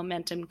see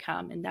momentum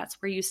come. And that's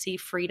where you see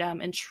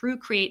freedom and true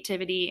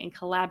creativity and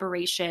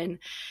collaboration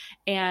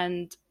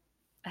and,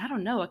 I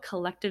don't know, a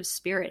collective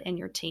spirit in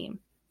your team.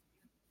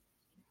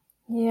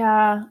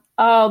 Yeah.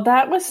 Oh,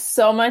 that was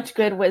so much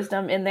good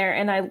wisdom in there.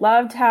 And I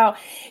loved how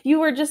you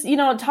were just,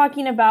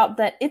 talking about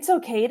that it's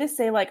okay to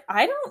say, like,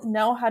 I don't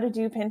know how to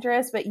do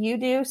Pinterest, but you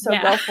do. So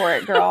Yeah. go for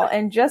it, girl.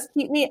 And just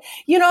keep me,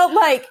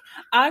 like,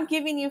 I'm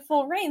giving you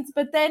full reins.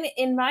 But then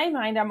in my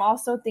mind, I'm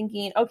also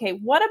thinking, okay,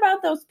 what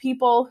about those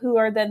people who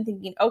are then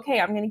thinking,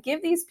 okay, I'm going to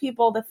give these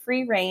people the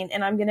free rein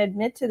and I'm going to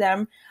admit to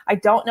them, I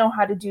don't know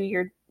how to do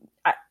you,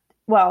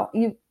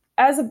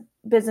 as a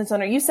business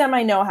owner, you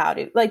semi know how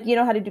to, like, you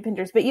know how to do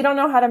Pinterest, but you don't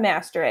know how to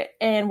master it.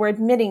 And we're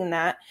admitting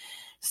that.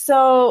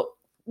 So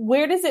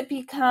where does it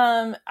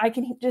become, I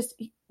can just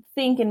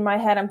think in my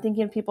head, I'm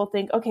thinking people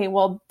think, okay,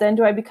 well, then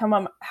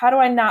how do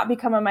I not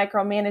become a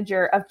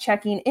micromanager of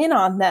checking in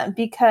on them?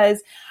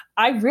 Because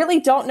I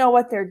really don't know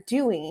what they're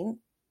doing.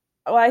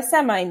 Well, I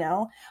semi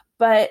know,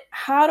 but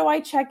how do I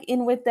check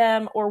in with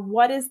them, or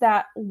what does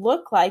that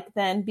look like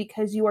then?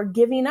 Because you are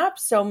giving up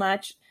so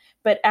much.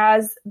 But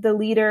as the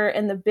leader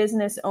and the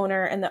business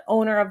owner and the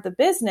owner of the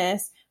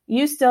business,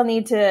 you still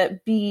need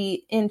to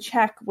be in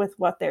check with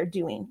what they're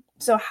doing.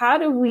 So how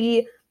do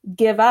we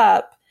give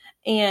up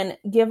and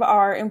give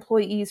our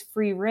employees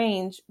free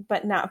range,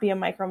 but not be a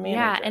micromanager?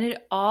 Yeah, and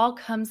it all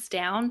comes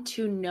down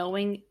to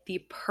knowing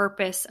the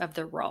purpose of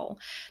the role.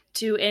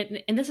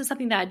 And this is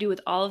something that I do with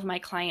all of my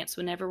clients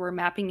whenever we're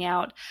mapping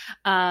out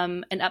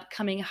an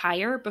upcoming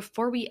hire.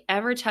 Before we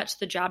ever touch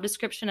the job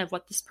description of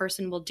what this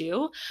person will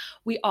do,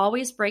 we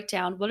always break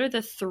down what are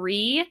the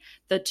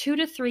 2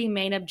 to 3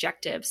 main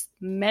objectives,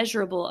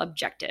 measurable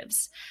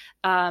objectives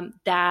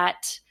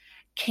that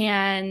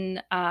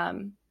can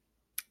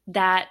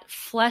that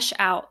flesh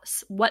out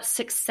what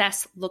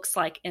success looks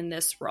like in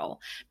this role.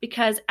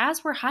 Because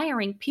as we're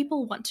hiring,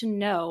 people want to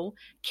know,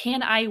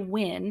 can I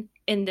win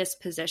in this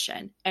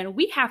position? And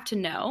we have to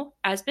know,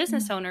 as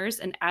business owners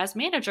and as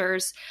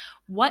managers,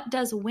 what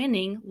does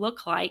winning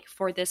look like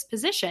for this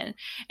position?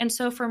 And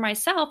so for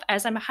myself,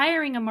 as I'm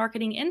hiring a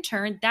marketing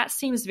intern, that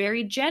seems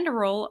very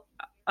general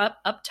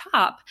up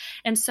top.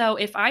 And so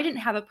if I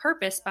didn't have a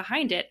purpose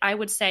behind it, I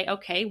would say,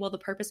 okay, well, the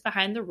purpose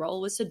behind the role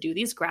was to do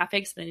these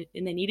graphics, and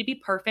they need to be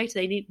perfect.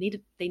 They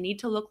need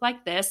to look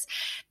like this.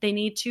 They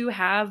need to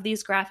have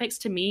these graphics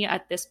to me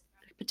at this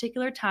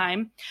particular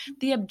time.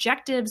 The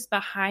objectives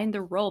behind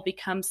the role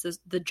becomes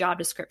the job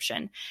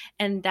description.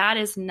 And that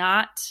is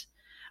not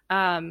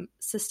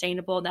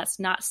sustainable. That's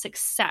not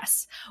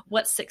success.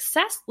 What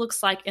success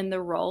looks like in the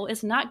role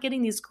is not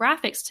getting these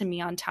graphics to me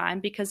on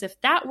time, because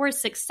if that were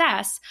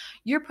success,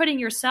 you're putting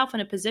yourself in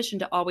a position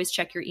to always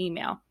check your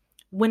email.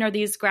 When are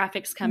these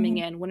graphics coming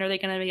in? When are they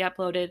going to be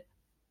uploaded?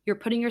 You're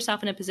putting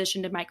yourself in a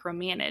position to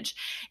micromanage.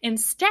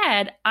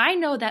 Instead, I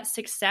know that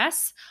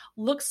success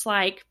looks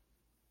like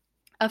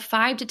a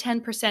 5 to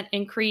 10%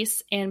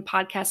 increase in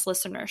podcast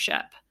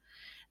listenership.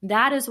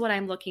 That is what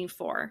I'm looking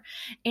for.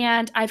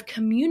 And I've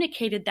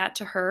communicated that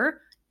to her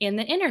in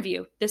the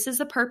interview. This is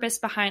the purpose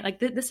behind,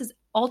 this is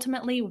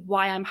ultimately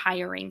why I'm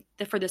hiring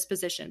for this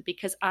position,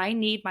 because I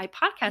need my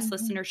podcast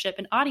listenership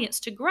and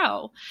audience to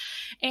grow.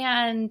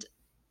 And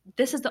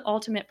this is the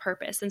ultimate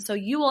purpose. And so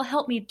you will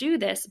help me do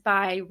this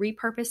by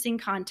repurposing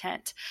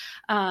content,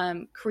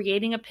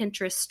 creating a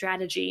Pinterest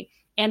strategy.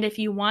 And if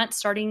you want,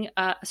 starting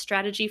a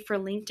strategy for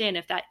LinkedIn,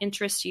 if that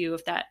interests you,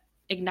 if that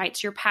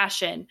ignites your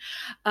passion,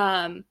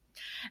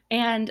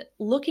 and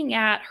looking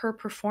at her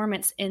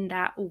performance in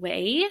that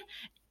way.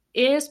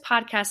 Is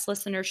podcast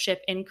listenership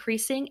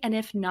increasing? And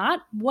if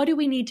not, what do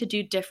we need to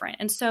do different?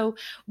 And so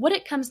what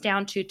it comes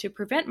down to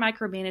prevent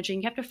micromanaging,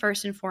 you have to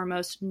first and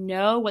foremost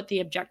know what the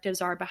objectives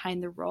are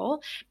behind the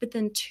role, but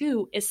then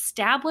 2,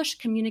 establish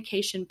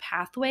communication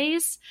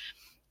pathways.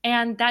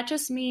 And that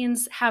just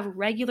means have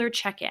regular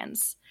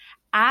check-ins.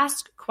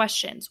 Ask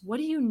questions. What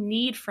do you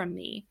need from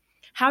me?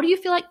 How do you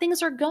feel like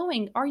things are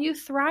going? Are you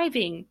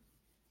thriving?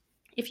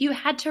 If you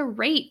had to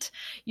rate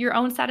your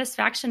own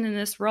satisfaction in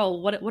this role,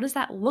 what does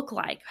that look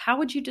like? How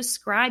would you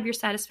describe your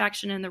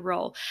satisfaction in the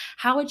role?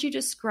 How would you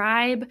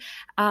describe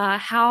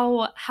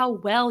how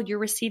well you're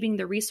receiving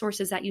the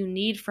resources that you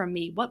need from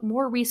me? What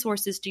more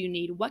resources do you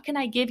need? What can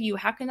I give you?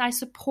 How can I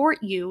support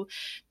you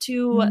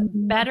to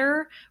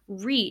better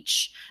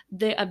reach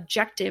the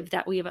objective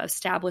that we have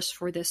established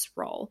for this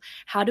role?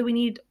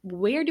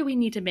 Where do we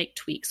need to make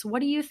tweaks?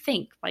 What do you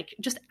think? Like,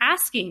 just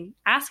asking.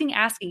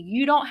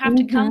 You don't have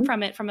to come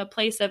from it from a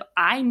place of,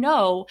 I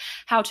know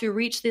how to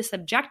reach this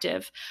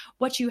objective.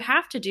 What you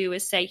have to do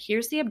is say,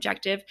 here's the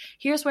objective.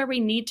 Here's where we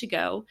need to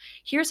go.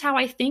 Here's how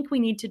I think we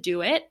need to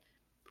do it.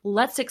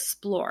 Let's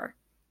explore.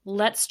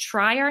 Let's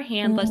try our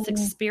hand. Let's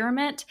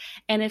experiment.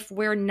 And if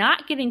we're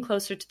not getting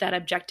closer to that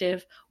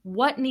objective,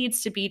 what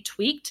needs to be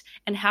tweaked,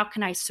 and how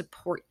can I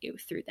support you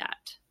through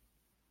that?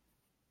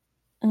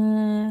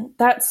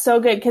 That's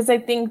so good, because I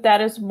think that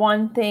is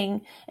one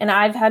thing, and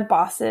I've had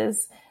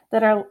bosses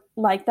that are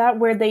like that,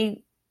 where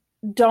they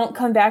don't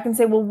come back and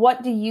say, well,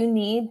 what do you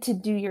need to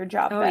do your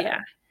job better? Yeah.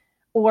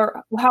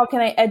 Or how can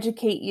I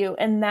educate you?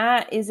 And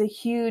that is a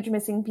huge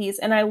missing piece.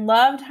 And I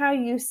loved how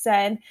you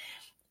said,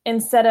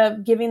 instead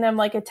of giving them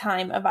like a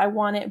time of, I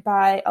want it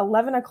by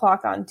 11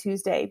 o'clock on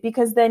Tuesday,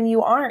 because then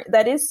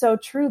that is so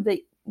true, that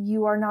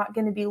you are not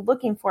going to be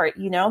looking for it.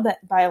 You know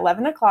that by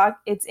 11 o'clock,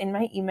 it's in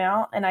my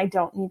email and I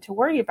don't need to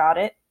worry about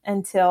it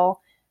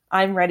until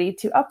I'm ready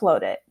to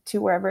upload it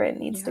to wherever it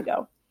needs to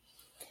go.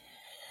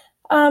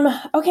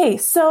 Okay,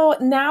 so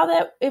now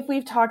that if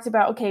we've talked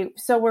about, okay,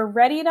 so we're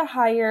ready to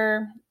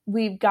hire,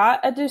 we've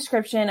got a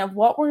description of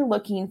what we're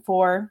looking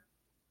for.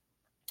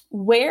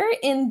 Where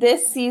in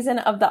this season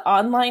of the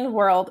online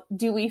world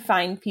do we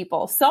find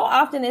people? So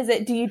often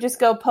do you just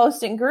go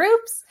post in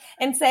groups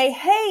and say,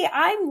 hey,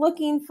 I'm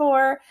looking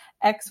for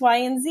X, Y,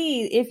 and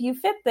Z. If you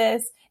fit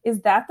this,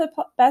 is that the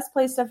best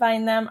place to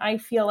find them? I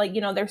feel like,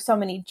 there's so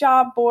many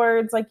job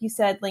boards, like you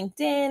said,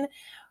 LinkedIn.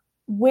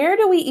 Where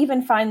do we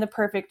even find the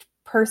perfect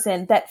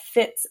person that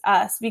fits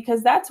us?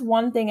 Because that's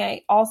one thing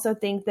I also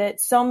think that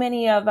so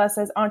many of us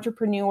as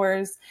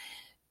entrepreneurs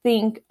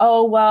think,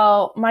 oh,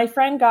 well, my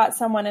friend got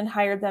someone and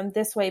hired them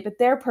this way, but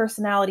their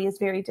personality is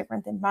very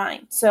different than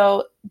mine.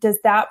 So does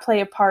that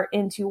play a part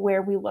into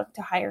where we look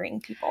to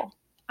hiring people?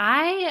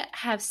 I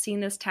have seen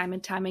this time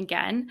and time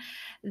again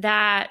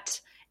that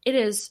it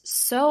is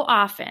so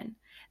often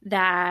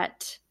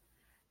that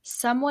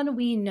someone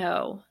we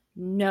know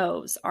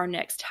knows our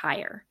next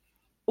hire,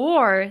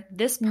 or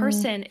this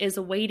person is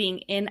waiting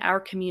in our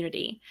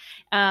community.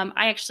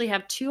 I actually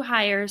have 2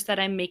 hires that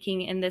I'm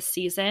making in this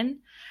season,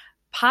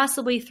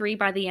 possibly 3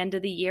 by the end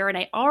of the year. And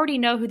I already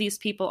know who these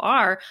people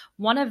are.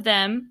 One of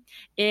them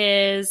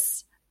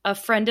is a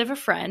friend of a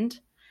friend.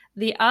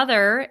 The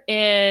other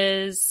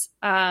is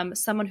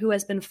someone who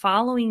has been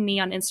following me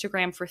on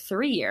Instagram for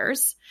 3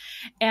 years.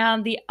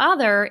 And the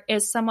other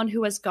is someone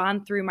who has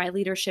gone through my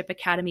Leadership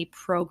Academy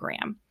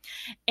program.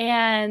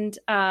 And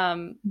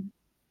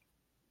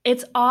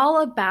it's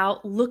all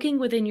about looking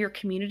within your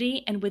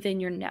community and within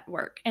your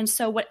network. And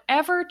so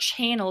whatever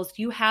channels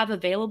you have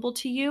available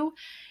to you,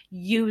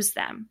 use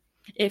them.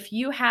 If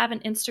you have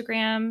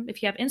Instagram,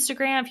 if you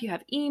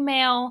have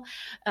email,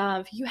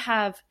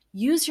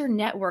 use your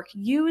network,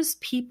 use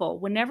people.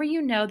 Whenever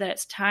you know that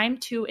it's time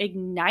to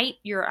ignite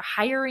your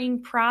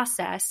hiring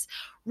process,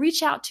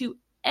 reach out to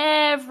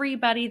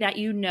everybody that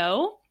you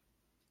know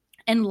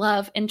and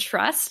love and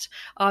trust.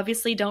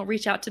 Obviously, don't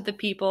reach out to the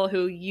people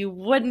who you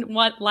wouldn't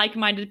want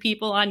like-minded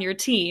people on your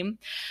team,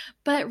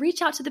 but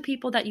reach out to the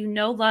people that you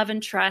know, love,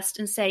 and trust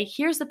and say,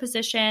 here's the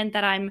position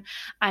that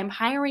I'm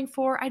hiring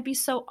for. I'd be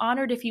so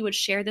honored if you would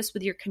share this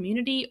with your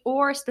community,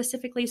 or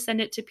specifically send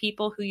it to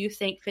people who you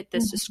think fit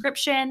this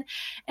description,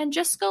 and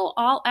just go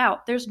all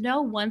out. There's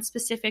no one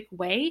specific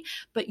way,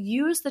 but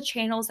use the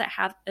channels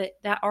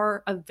that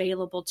are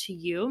available to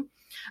you.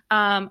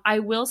 I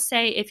will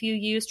say, if you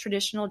use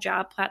traditional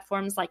job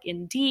platforms like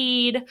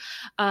Indeed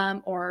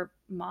or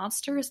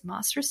Monster, is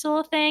Monster still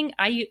a thing?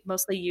 I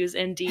mostly use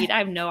Indeed. I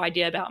have no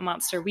idea about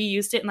Monster. We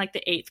used it in like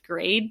the 8th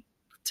grade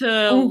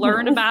to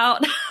learn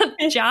about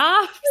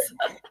jobs.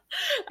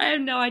 I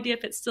have no idea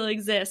if it still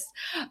exists.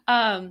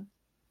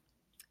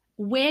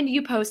 When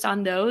you post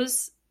on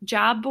those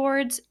job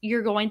boards,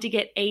 you're going to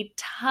get a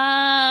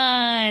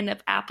ton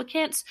of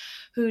applicants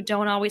who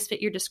don't always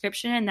fit your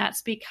description. And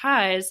that's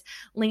because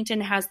LinkedIn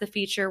has the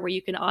feature where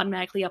you can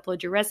automatically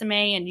upload your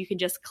resume and you can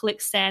just click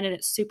send, and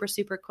it's super,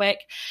 super quick.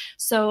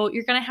 So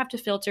you're going to have to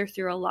filter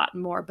through a lot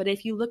more. But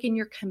if you look in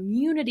your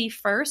community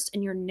first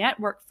and your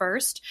network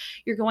first,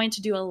 you're going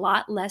to do a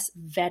lot less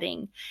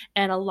vetting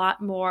and a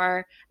lot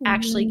more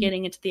actually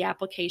getting into the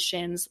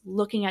applications,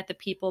 looking at the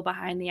people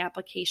behind the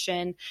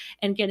application,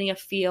 and getting a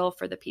feel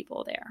for the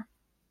people there.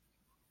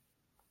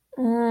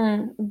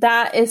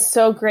 That is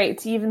so great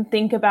to even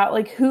think about,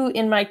 like, who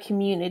in my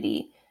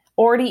community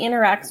already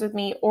interacts with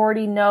me,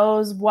 already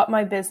knows what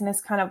my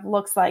business kind of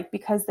looks like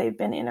because they've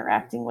been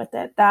interacting with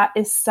it. That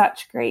is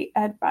such great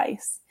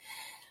advice.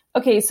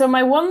 Okay, so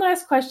my one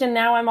last question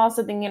now, I'm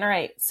also thinking, all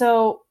right,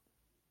 so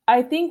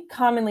I think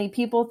commonly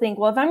people think,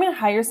 well, if I'm going to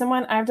hire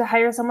someone, I have to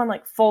hire someone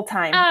like full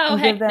time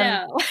and give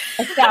them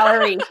a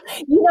salary,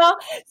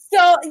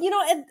 So,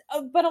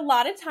 but a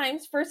lot of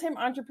times first time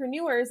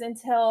entrepreneurs,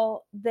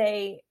 until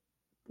they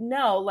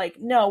know, like,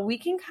 no, we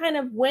can kind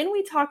of, when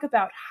we talk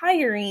about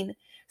hiring,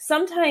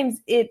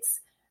 sometimes it's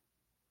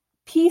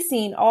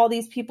piecing all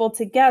these people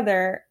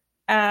together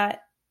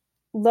at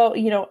low,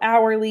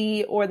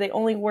 hourly, or they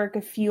only work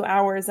a few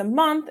hours a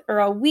month or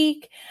a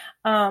week.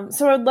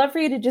 So I'd love for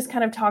you to just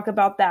kind of talk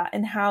about that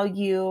and how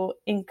you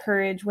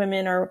encourage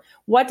women, or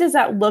what does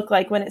that look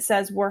like when it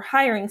says we're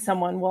hiring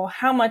someone? Well,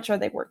 how much are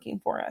they working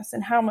for us,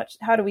 and how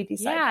do we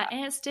decide? Yeah,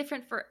 and it's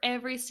different for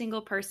every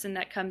single person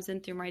that comes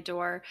in through my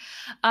door.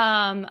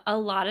 A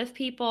lot of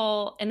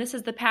people, and this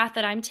is the path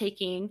that I'm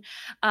taking,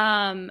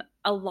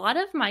 a lot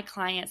of my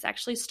clients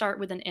actually start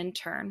with an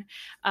intern.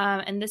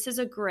 And this is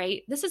a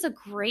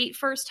great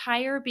first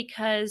hire,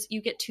 because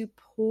you get to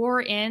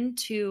pour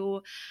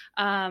into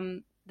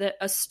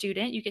a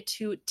student. You get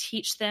to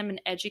teach them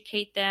and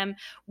educate them,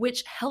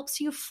 which helps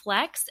you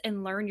flex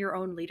and learn your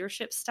own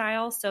leadership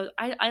style. So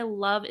I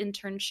love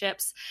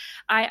internships.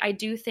 I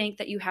do think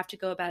that you have to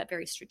go about it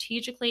very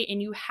strategically,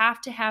 and you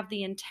have to have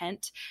the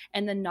intent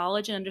and the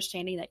knowledge and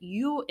understanding that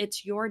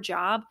it's your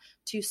job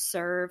to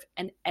serve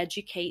and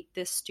educate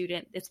this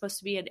student. It's supposed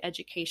to be an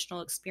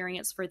educational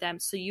experience for them.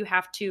 So you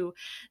have to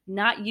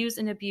not use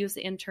and abuse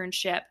the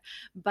internship,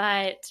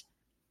 but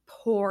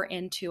pour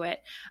into it.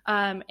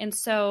 And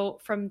so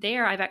from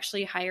there, I've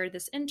actually hired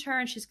this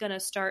intern. She's going to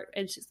start,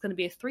 and she's going to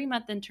be a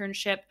 3-month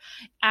internship,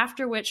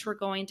 after which we're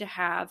going to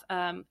have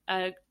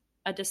a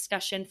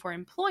discussion for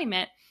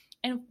employment.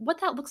 And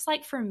what that looks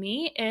like for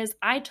me is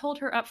I told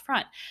her up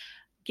front,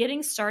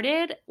 getting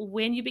started,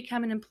 when you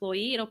become an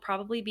employee, it'll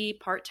probably be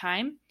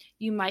part-time.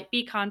 You might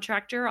be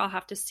contractor. I'll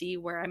have to see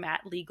where I'm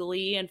at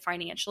legally and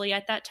financially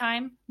at that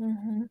time.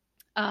 Mm-hmm.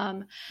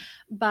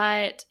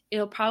 But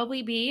it'll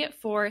probably be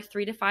for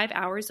 3 to 5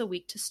 hours a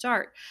week to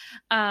start.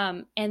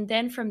 And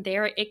then from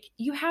there,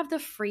 you have the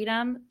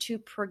freedom to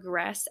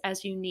progress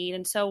as you need.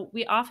 And so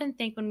we often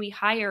think when we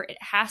hire, it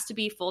has to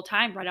be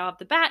full-time right off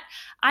the bat.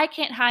 I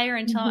can't hire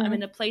until I'm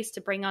in a place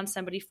to bring on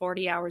somebody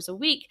 40 hours a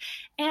week.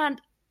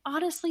 And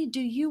honestly,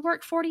 do you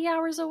work 40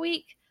 hours a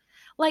week?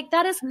 Like,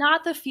 that is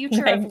not the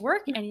future of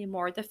work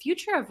anymore. The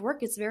future of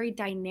work is very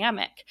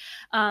dynamic.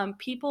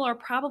 People are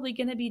probably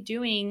going to be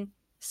doing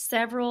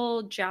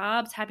several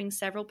jobs, having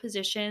several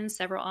positions,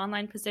 several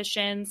online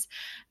positions,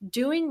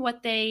 doing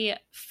what they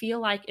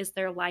feel like is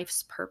their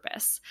life's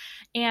purpose.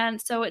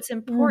 And so it's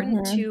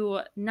important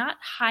to not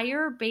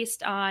hire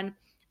based on,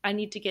 I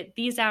need to get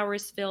these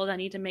hours filled. I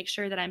need to make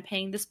sure that I'm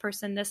paying this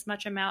person this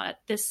much amount at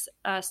this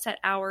set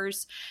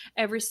hours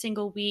every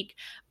single week,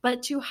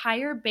 but to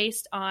hire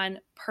based on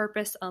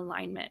purpose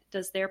alignment.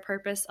 Does their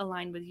purpose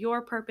align with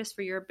your purpose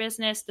for your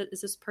business?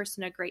 Is this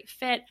person a great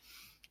fit?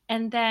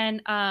 And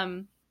then,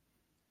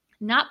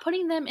 not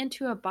putting them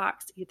into a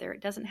box either.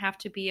 It doesn't have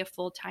to be a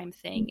full-time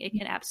thing. It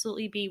can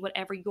absolutely be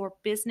whatever your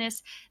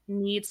business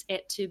needs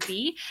it to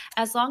be.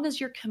 As long as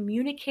you're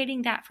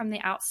communicating that from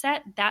the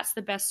outset, that's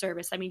the best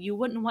service. I mean, you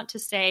wouldn't want to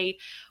say,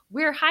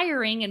 we're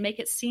hiring, and make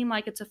it seem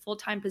like it's a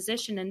full-time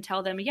position and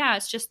tell them, yeah,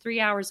 it's just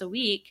 3 hours a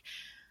week.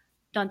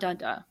 Dun, dun,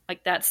 dun.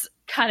 Like, that's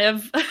kind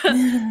of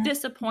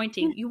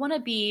disappointing. You want to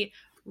be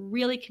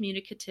really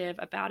communicative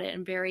about it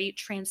and very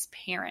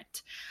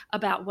transparent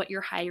about what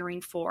you're hiring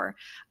for.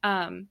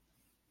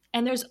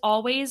 And there's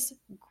always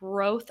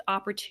growth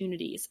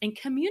opportunities, and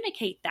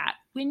communicate that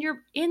when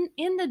you're in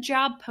the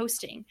job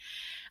posting.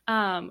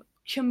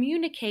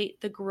 Communicate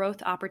the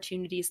growth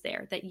opportunities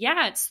there, that,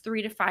 yeah, it's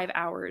 3 to 5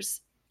 hours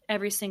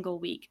every single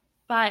week,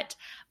 but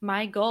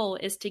my goal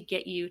is to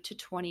get you to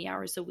 20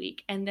 hours a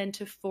week and then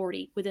to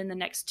 40 within the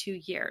next 2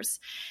 years.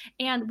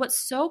 And what's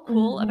so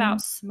cool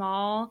about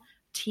small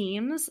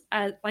teams,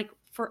 like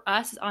for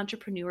us as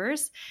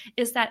entrepreneurs,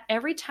 is that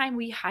every time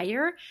we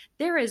hire,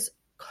 there is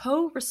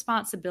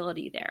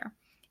co-responsibility there.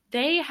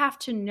 They have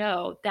to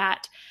know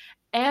that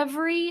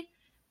every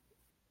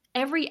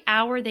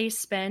hour they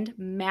spend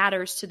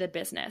matters to the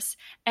business.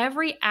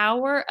 Every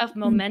hour of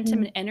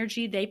momentum and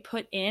energy they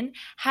put in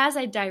has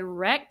a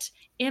direct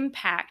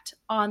impact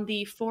on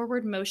the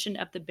forward motion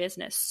of the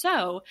business.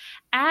 So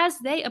as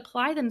they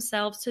apply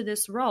themselves to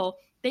this role,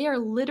 they are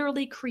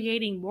literally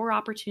creating more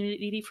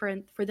opportunity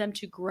for them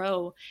to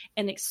grow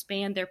and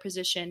expand their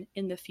position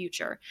in the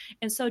future.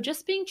 And so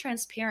just being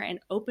transparent and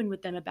open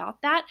with them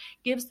about that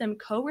gives them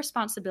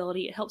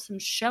co-responsibility. It helps them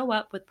show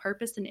up with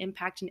purpose and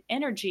impact and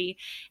energy.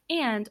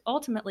 And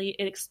ultimately,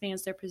 it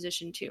expands their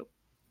position too.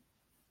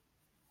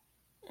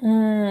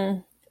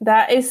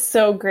 That is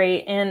so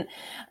great. And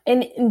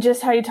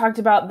just how you talked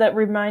about that,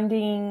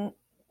 reminding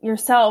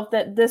yourself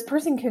that this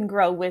person can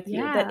grow with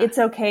you, that it's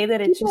okay,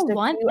 that it's just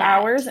a few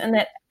hours, and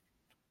that,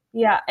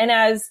 and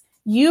as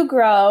you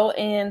grow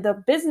and the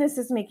business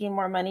is making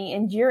more money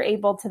and you're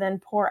able to then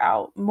pour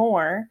out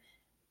more,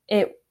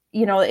 it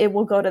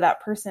will go to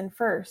that person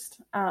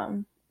first.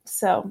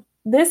 So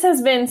this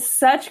has been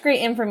such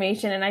great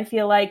information, and I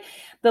feel like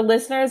the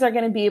listeners are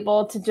going to be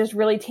able to just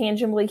really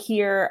tangibly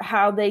hear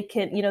how they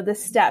can, the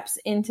steps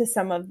into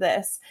some of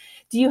this.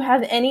 Do you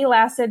have any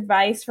last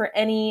advice for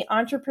any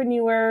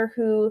entrepreneur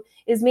who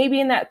is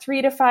maybe in that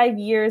 3 to 5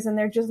 years and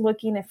they're just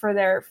looking for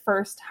their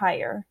first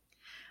hire?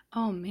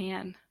 Oh,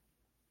 man.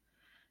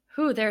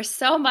 There's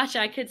so much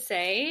I could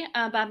say,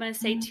 but I'm going to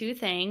say 2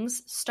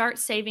 things. Start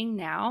saving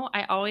now.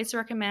 I always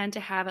recommend to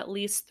have at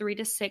least 3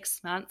 to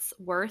 6 months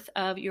worth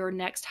of your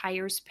next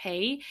hire's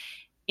pay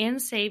in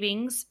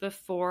savings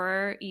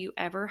before you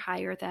ever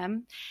hire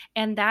them.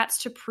 And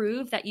that's to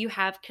prove that you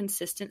have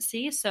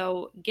consistency.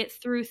 So get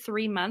through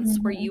 3 months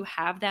where you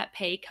have that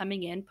pay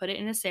coming in, put it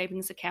in a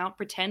savings account,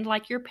 pretend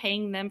like you're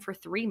paying them for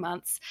 3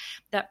 months.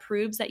 That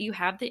proves that you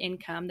have the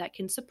income that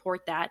can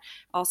support that.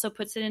 Also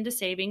puts it into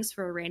savings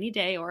for a rainy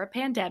day or a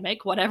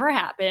pandemic, whatever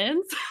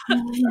happens.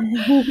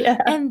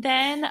 And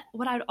then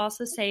what I would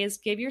also say is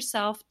give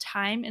yourself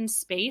time and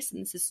space.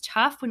 And this is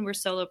tough when we're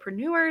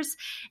solopreneurs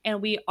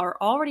and we are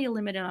already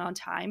limited on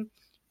time,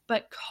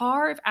 but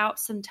carve out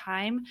some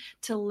time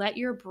to let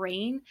your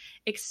brain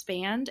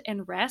expand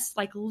and rest.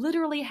 Like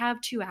literally have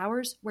 2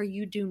 hours where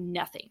you do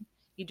nothing.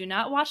 You do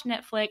not watch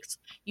Netflix.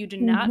 You do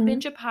not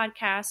binge a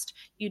podcast.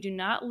 You do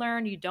not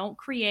learn. You don't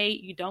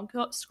create. You don't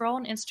go scroll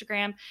on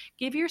Instagram.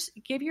 Give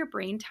your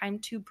brain time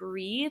to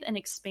breathe and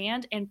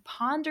expand and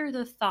ponder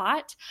the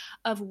thought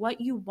of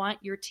what you want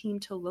your team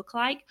to look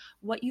like,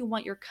 what you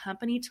want your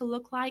company to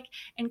look like,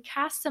 and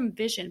cast some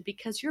vision,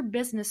 because your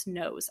business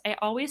knows. I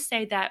always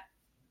say that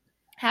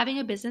having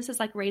a business is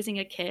like raising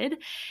a kid,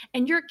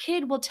 and your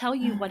kid will tell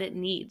you what it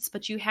needs,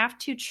 but you have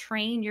to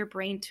train your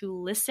brain to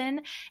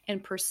listen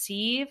and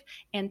perceive,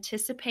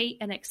 anticipate,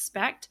 and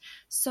expect.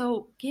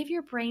 So give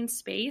your brain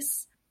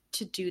space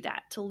to do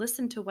that, to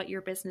listen to what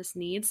your business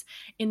needs,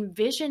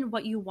 envision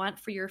what you want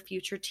for your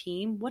future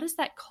team. What does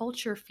that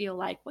culture feel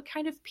like? What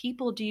kind of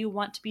people do you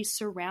want to be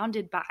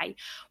surrounded by?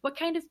 What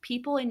kind of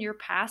people in your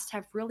past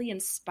have really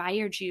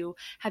inspired you?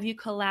 Have you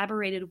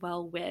collaborated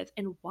well with,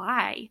 and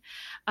why?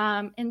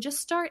 And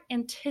just start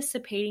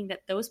anticipating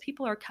that those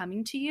people are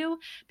coming to you,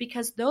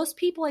 because those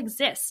people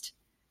exist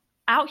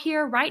out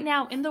here right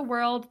now in the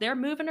world. They're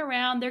moving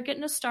around, they're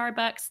getting a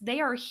Starbucks,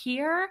 they are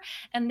here,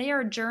 and they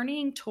are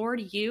journeying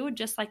toward you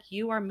just like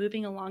you are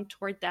moving along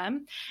toward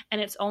them. And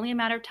it's only a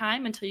matter of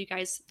time until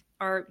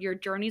your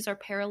journeys are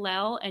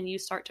parallel and you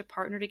start to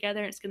partner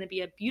together. It's going to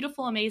be a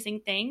beautiful,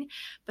 amazing thing,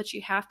 but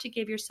you have to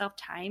give yourself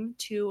time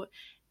to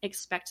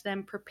expect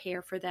them,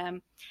 prepare for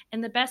them.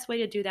 And the best way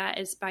to do that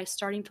is by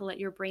starting to let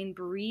your brain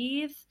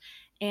breathe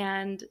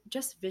and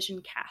just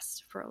vision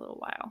cast for a little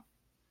while.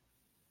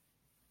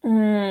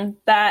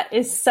 That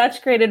is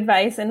such great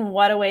advice, and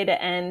what a way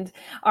to end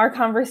our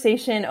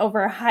conversation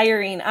over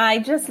hiring. I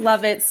just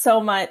love it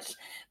so much.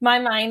 My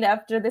mind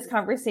after this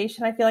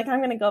conversation, I feel like I'm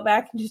going to go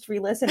back and just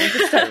re-listen and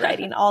just start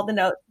writing all the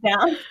notes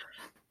down.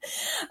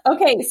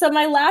 Okay, so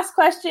my last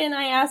question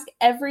I ask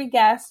every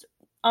guest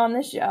on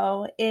the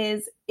show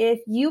is, if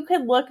you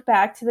could look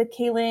back to the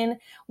Kaylin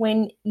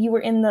when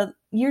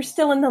you're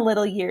still in the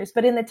little years,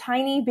 but in the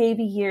tiny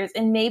baby years,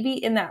 and maybe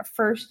in that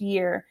first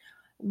year,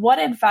 what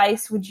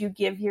advice would you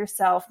give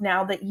yourself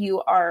now that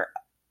you are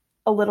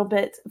a little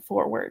bit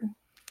forward?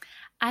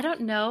 I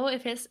don't know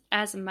if it's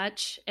as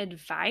much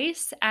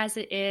advice as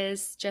it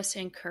is just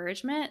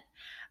encouragement.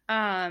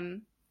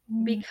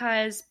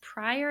 Because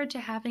prior to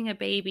having a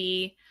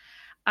baby,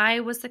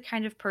 I was the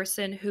kind of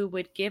person who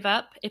would give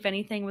up if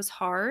anything was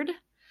hard.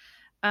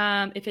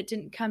 If it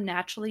didn't come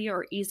naturally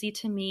or easy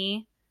to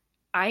me,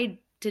 I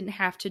didn't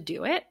have to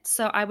do it.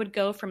 So I would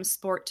go from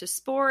sport to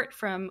sport,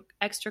 from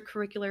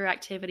extracurricular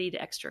activity to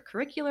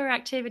extracurricular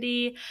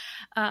activity,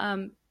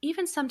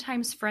 even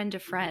sometimes friend to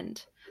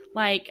friend.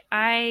 Like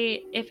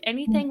if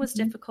anything was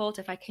difficult,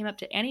 if I came up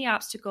to any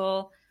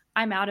obstacle,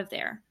 I'm out of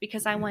there,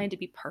 because I wanted to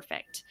be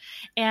perfect.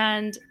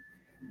 And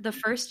the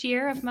first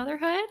year of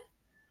motherhood,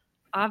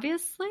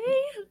 obviously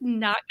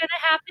not going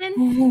to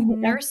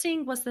happen.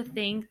 Nursing was the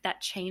thing that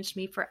changed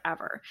me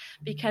forever,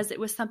 because it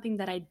was something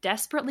that I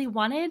desperately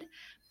wanted,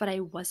 but I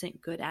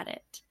wasn't good at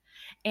it.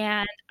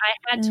 And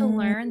I had to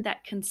learn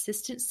that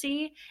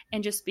consistency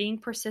and just being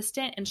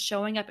persistent and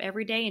showing up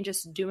every day and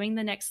just doing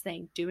the next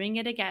thing, doing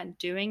it again,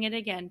 doing it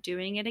again,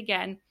 doing it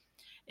again.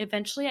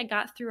 Eventually, I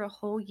got through a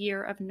whole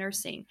year of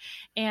nursing.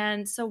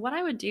 And so what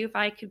I would do if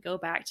I could go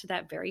back to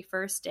that very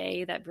first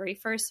day, that very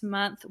first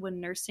month when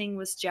nursing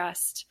was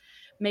just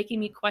making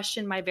me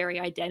question my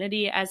very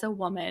identity as a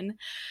woman,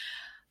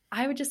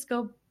 I would just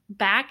go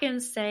back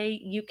and say,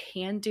 you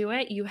can do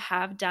it. You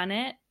have done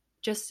it.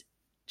 Just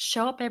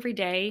show up every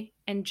day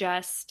and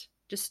just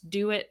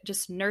do it.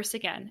 Just nurse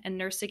again and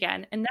nurse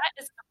again. And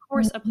that is, of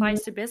course,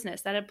 applies to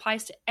business. That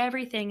applies to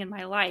everything in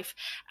my life.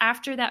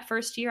 After that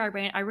first year, I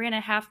ran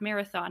a half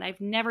marathon. I've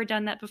never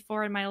done that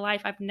before in my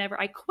life.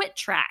 I quit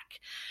track.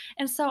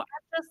 And so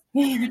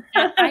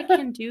I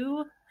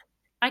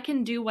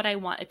can do what I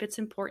want. If it's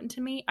important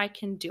to me, I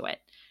can do it.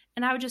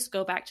 And I would just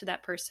go back to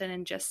that person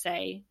and just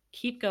say,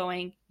 keep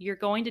going. You're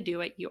going to do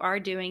it. You are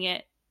doing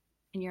it.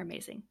 And you're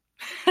amazing.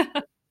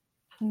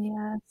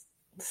 Yes.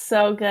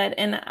 So good.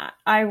 And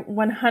I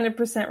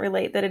 100%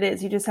 relate that it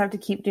is. You just have to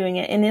keep doing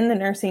it. And in the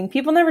nursing,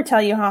 people never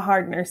tell you how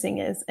hard nursing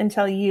is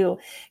until you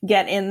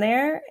get in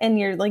there and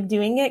you're like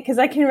doing it. Cause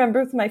I can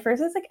remember with my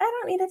first, I was like, I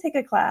don't need to take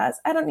a class.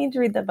 I don't need to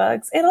read the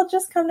books. It'll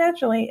just come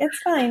naturally. It's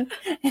fine.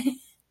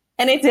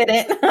 And it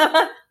didn't.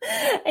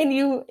 And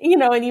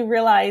you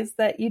realize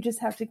that you just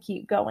have to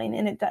keep going,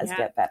 and it does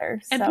get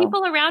better. And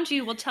people around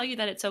you will tell you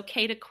that it's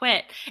okay to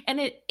quit. And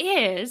it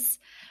is,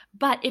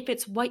 but if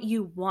it's what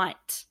you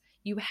want,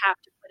 you have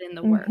to put in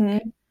the work.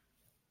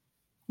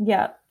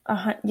 Yeah.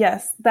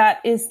 Yes,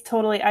 that is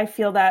totally, I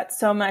feel that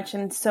so much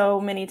and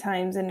so many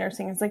times in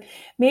nursing. It's like,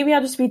 maybe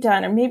I'll just be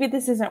done, or maybe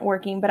this isn't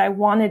working, but I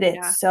wanted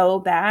it so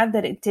bad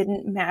that it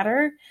didn't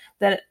matter,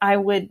 that I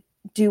would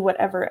do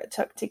whatever it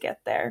took to get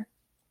there.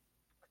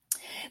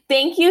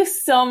 Thank you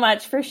so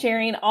much for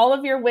sharing all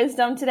of your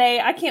wisdom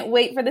today. I can't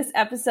wait for this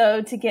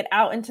episode to get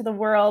out into the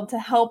world to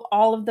help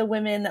all of the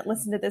women that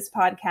listen to this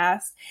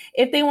podcast.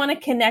 If they want to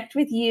connect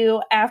with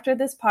you after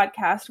this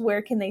podcast,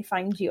 where can they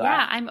find you at?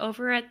 Yeah, I'm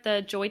over at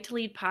the Joy to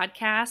Lead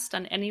podcast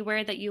on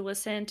anywhere that you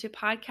listen to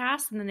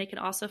podcasts. And then they can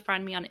also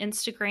find me on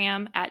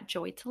Instagram at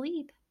Joy to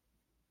Lead.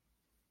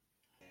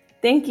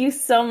 Thank you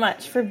so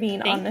much for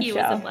being on the show. Thank you.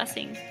 It was a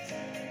blessing.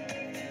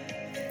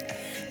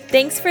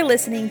 Thanks for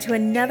listening to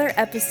another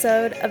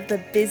episode of the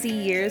Busy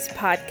Years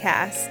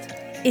podcast.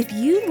 If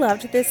you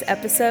loved this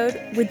episode,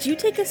 would you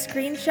take a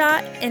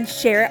screenshot and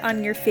share it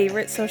on your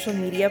favorite social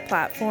media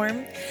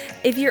platform?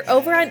 If you're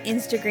over on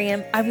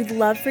Instagram, I would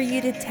love for you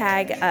to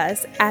tag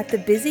us at the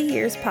Busy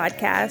Years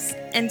podcast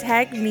and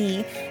tag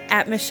me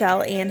at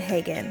Michelle Ann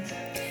Hagan.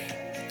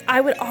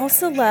 I would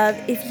also love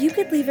if you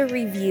could leave a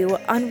review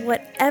on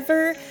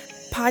whatever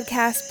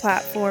podcast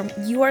platform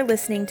you are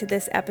listening to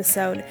this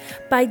episode.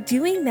 By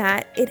doing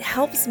that, it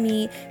helps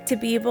me to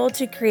be able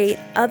to create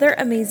other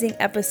amazing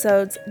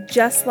episodes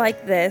just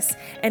like this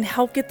and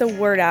help get the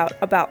word out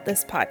about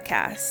this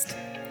podcast.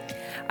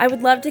 I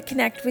would love to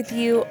connect with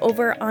you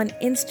over on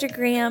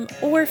Instagram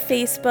or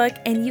Facebook,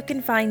 and you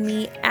can find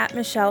me at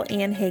Michelle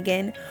Ann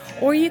Hagan,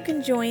 or you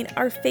can join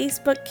our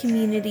Facebook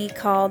community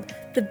called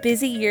the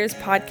Busy Years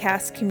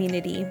Podcast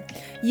Community.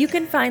 You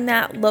can find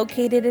that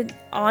located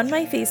on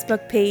my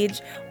Facebook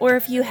page, or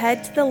if you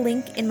head to the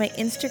link in my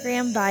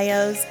Instagram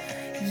bios,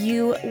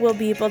 you will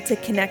be able to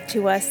connect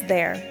to us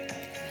there.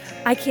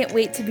 I can't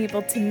wait to be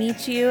able to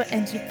meet you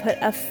and to put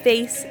a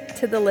face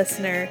to the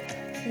listener.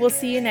 We'll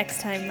see you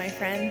next time, my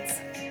friends.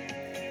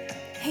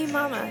 Hey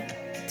mama,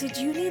 did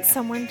you need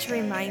someone to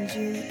remind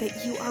you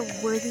that you are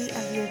worthy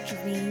of your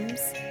dreams?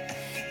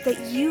 That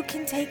you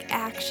can take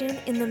action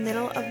in the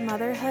middle of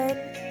motherhood?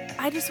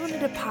 I just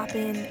wanted to pop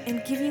in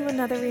and give you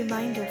another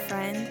reminder,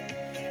 friend,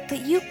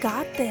 that you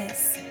got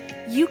this.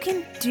 You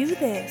can do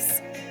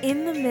this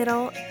in the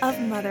middle of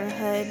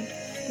motherhood,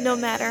 no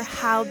matter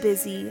how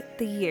busy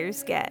the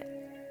years get.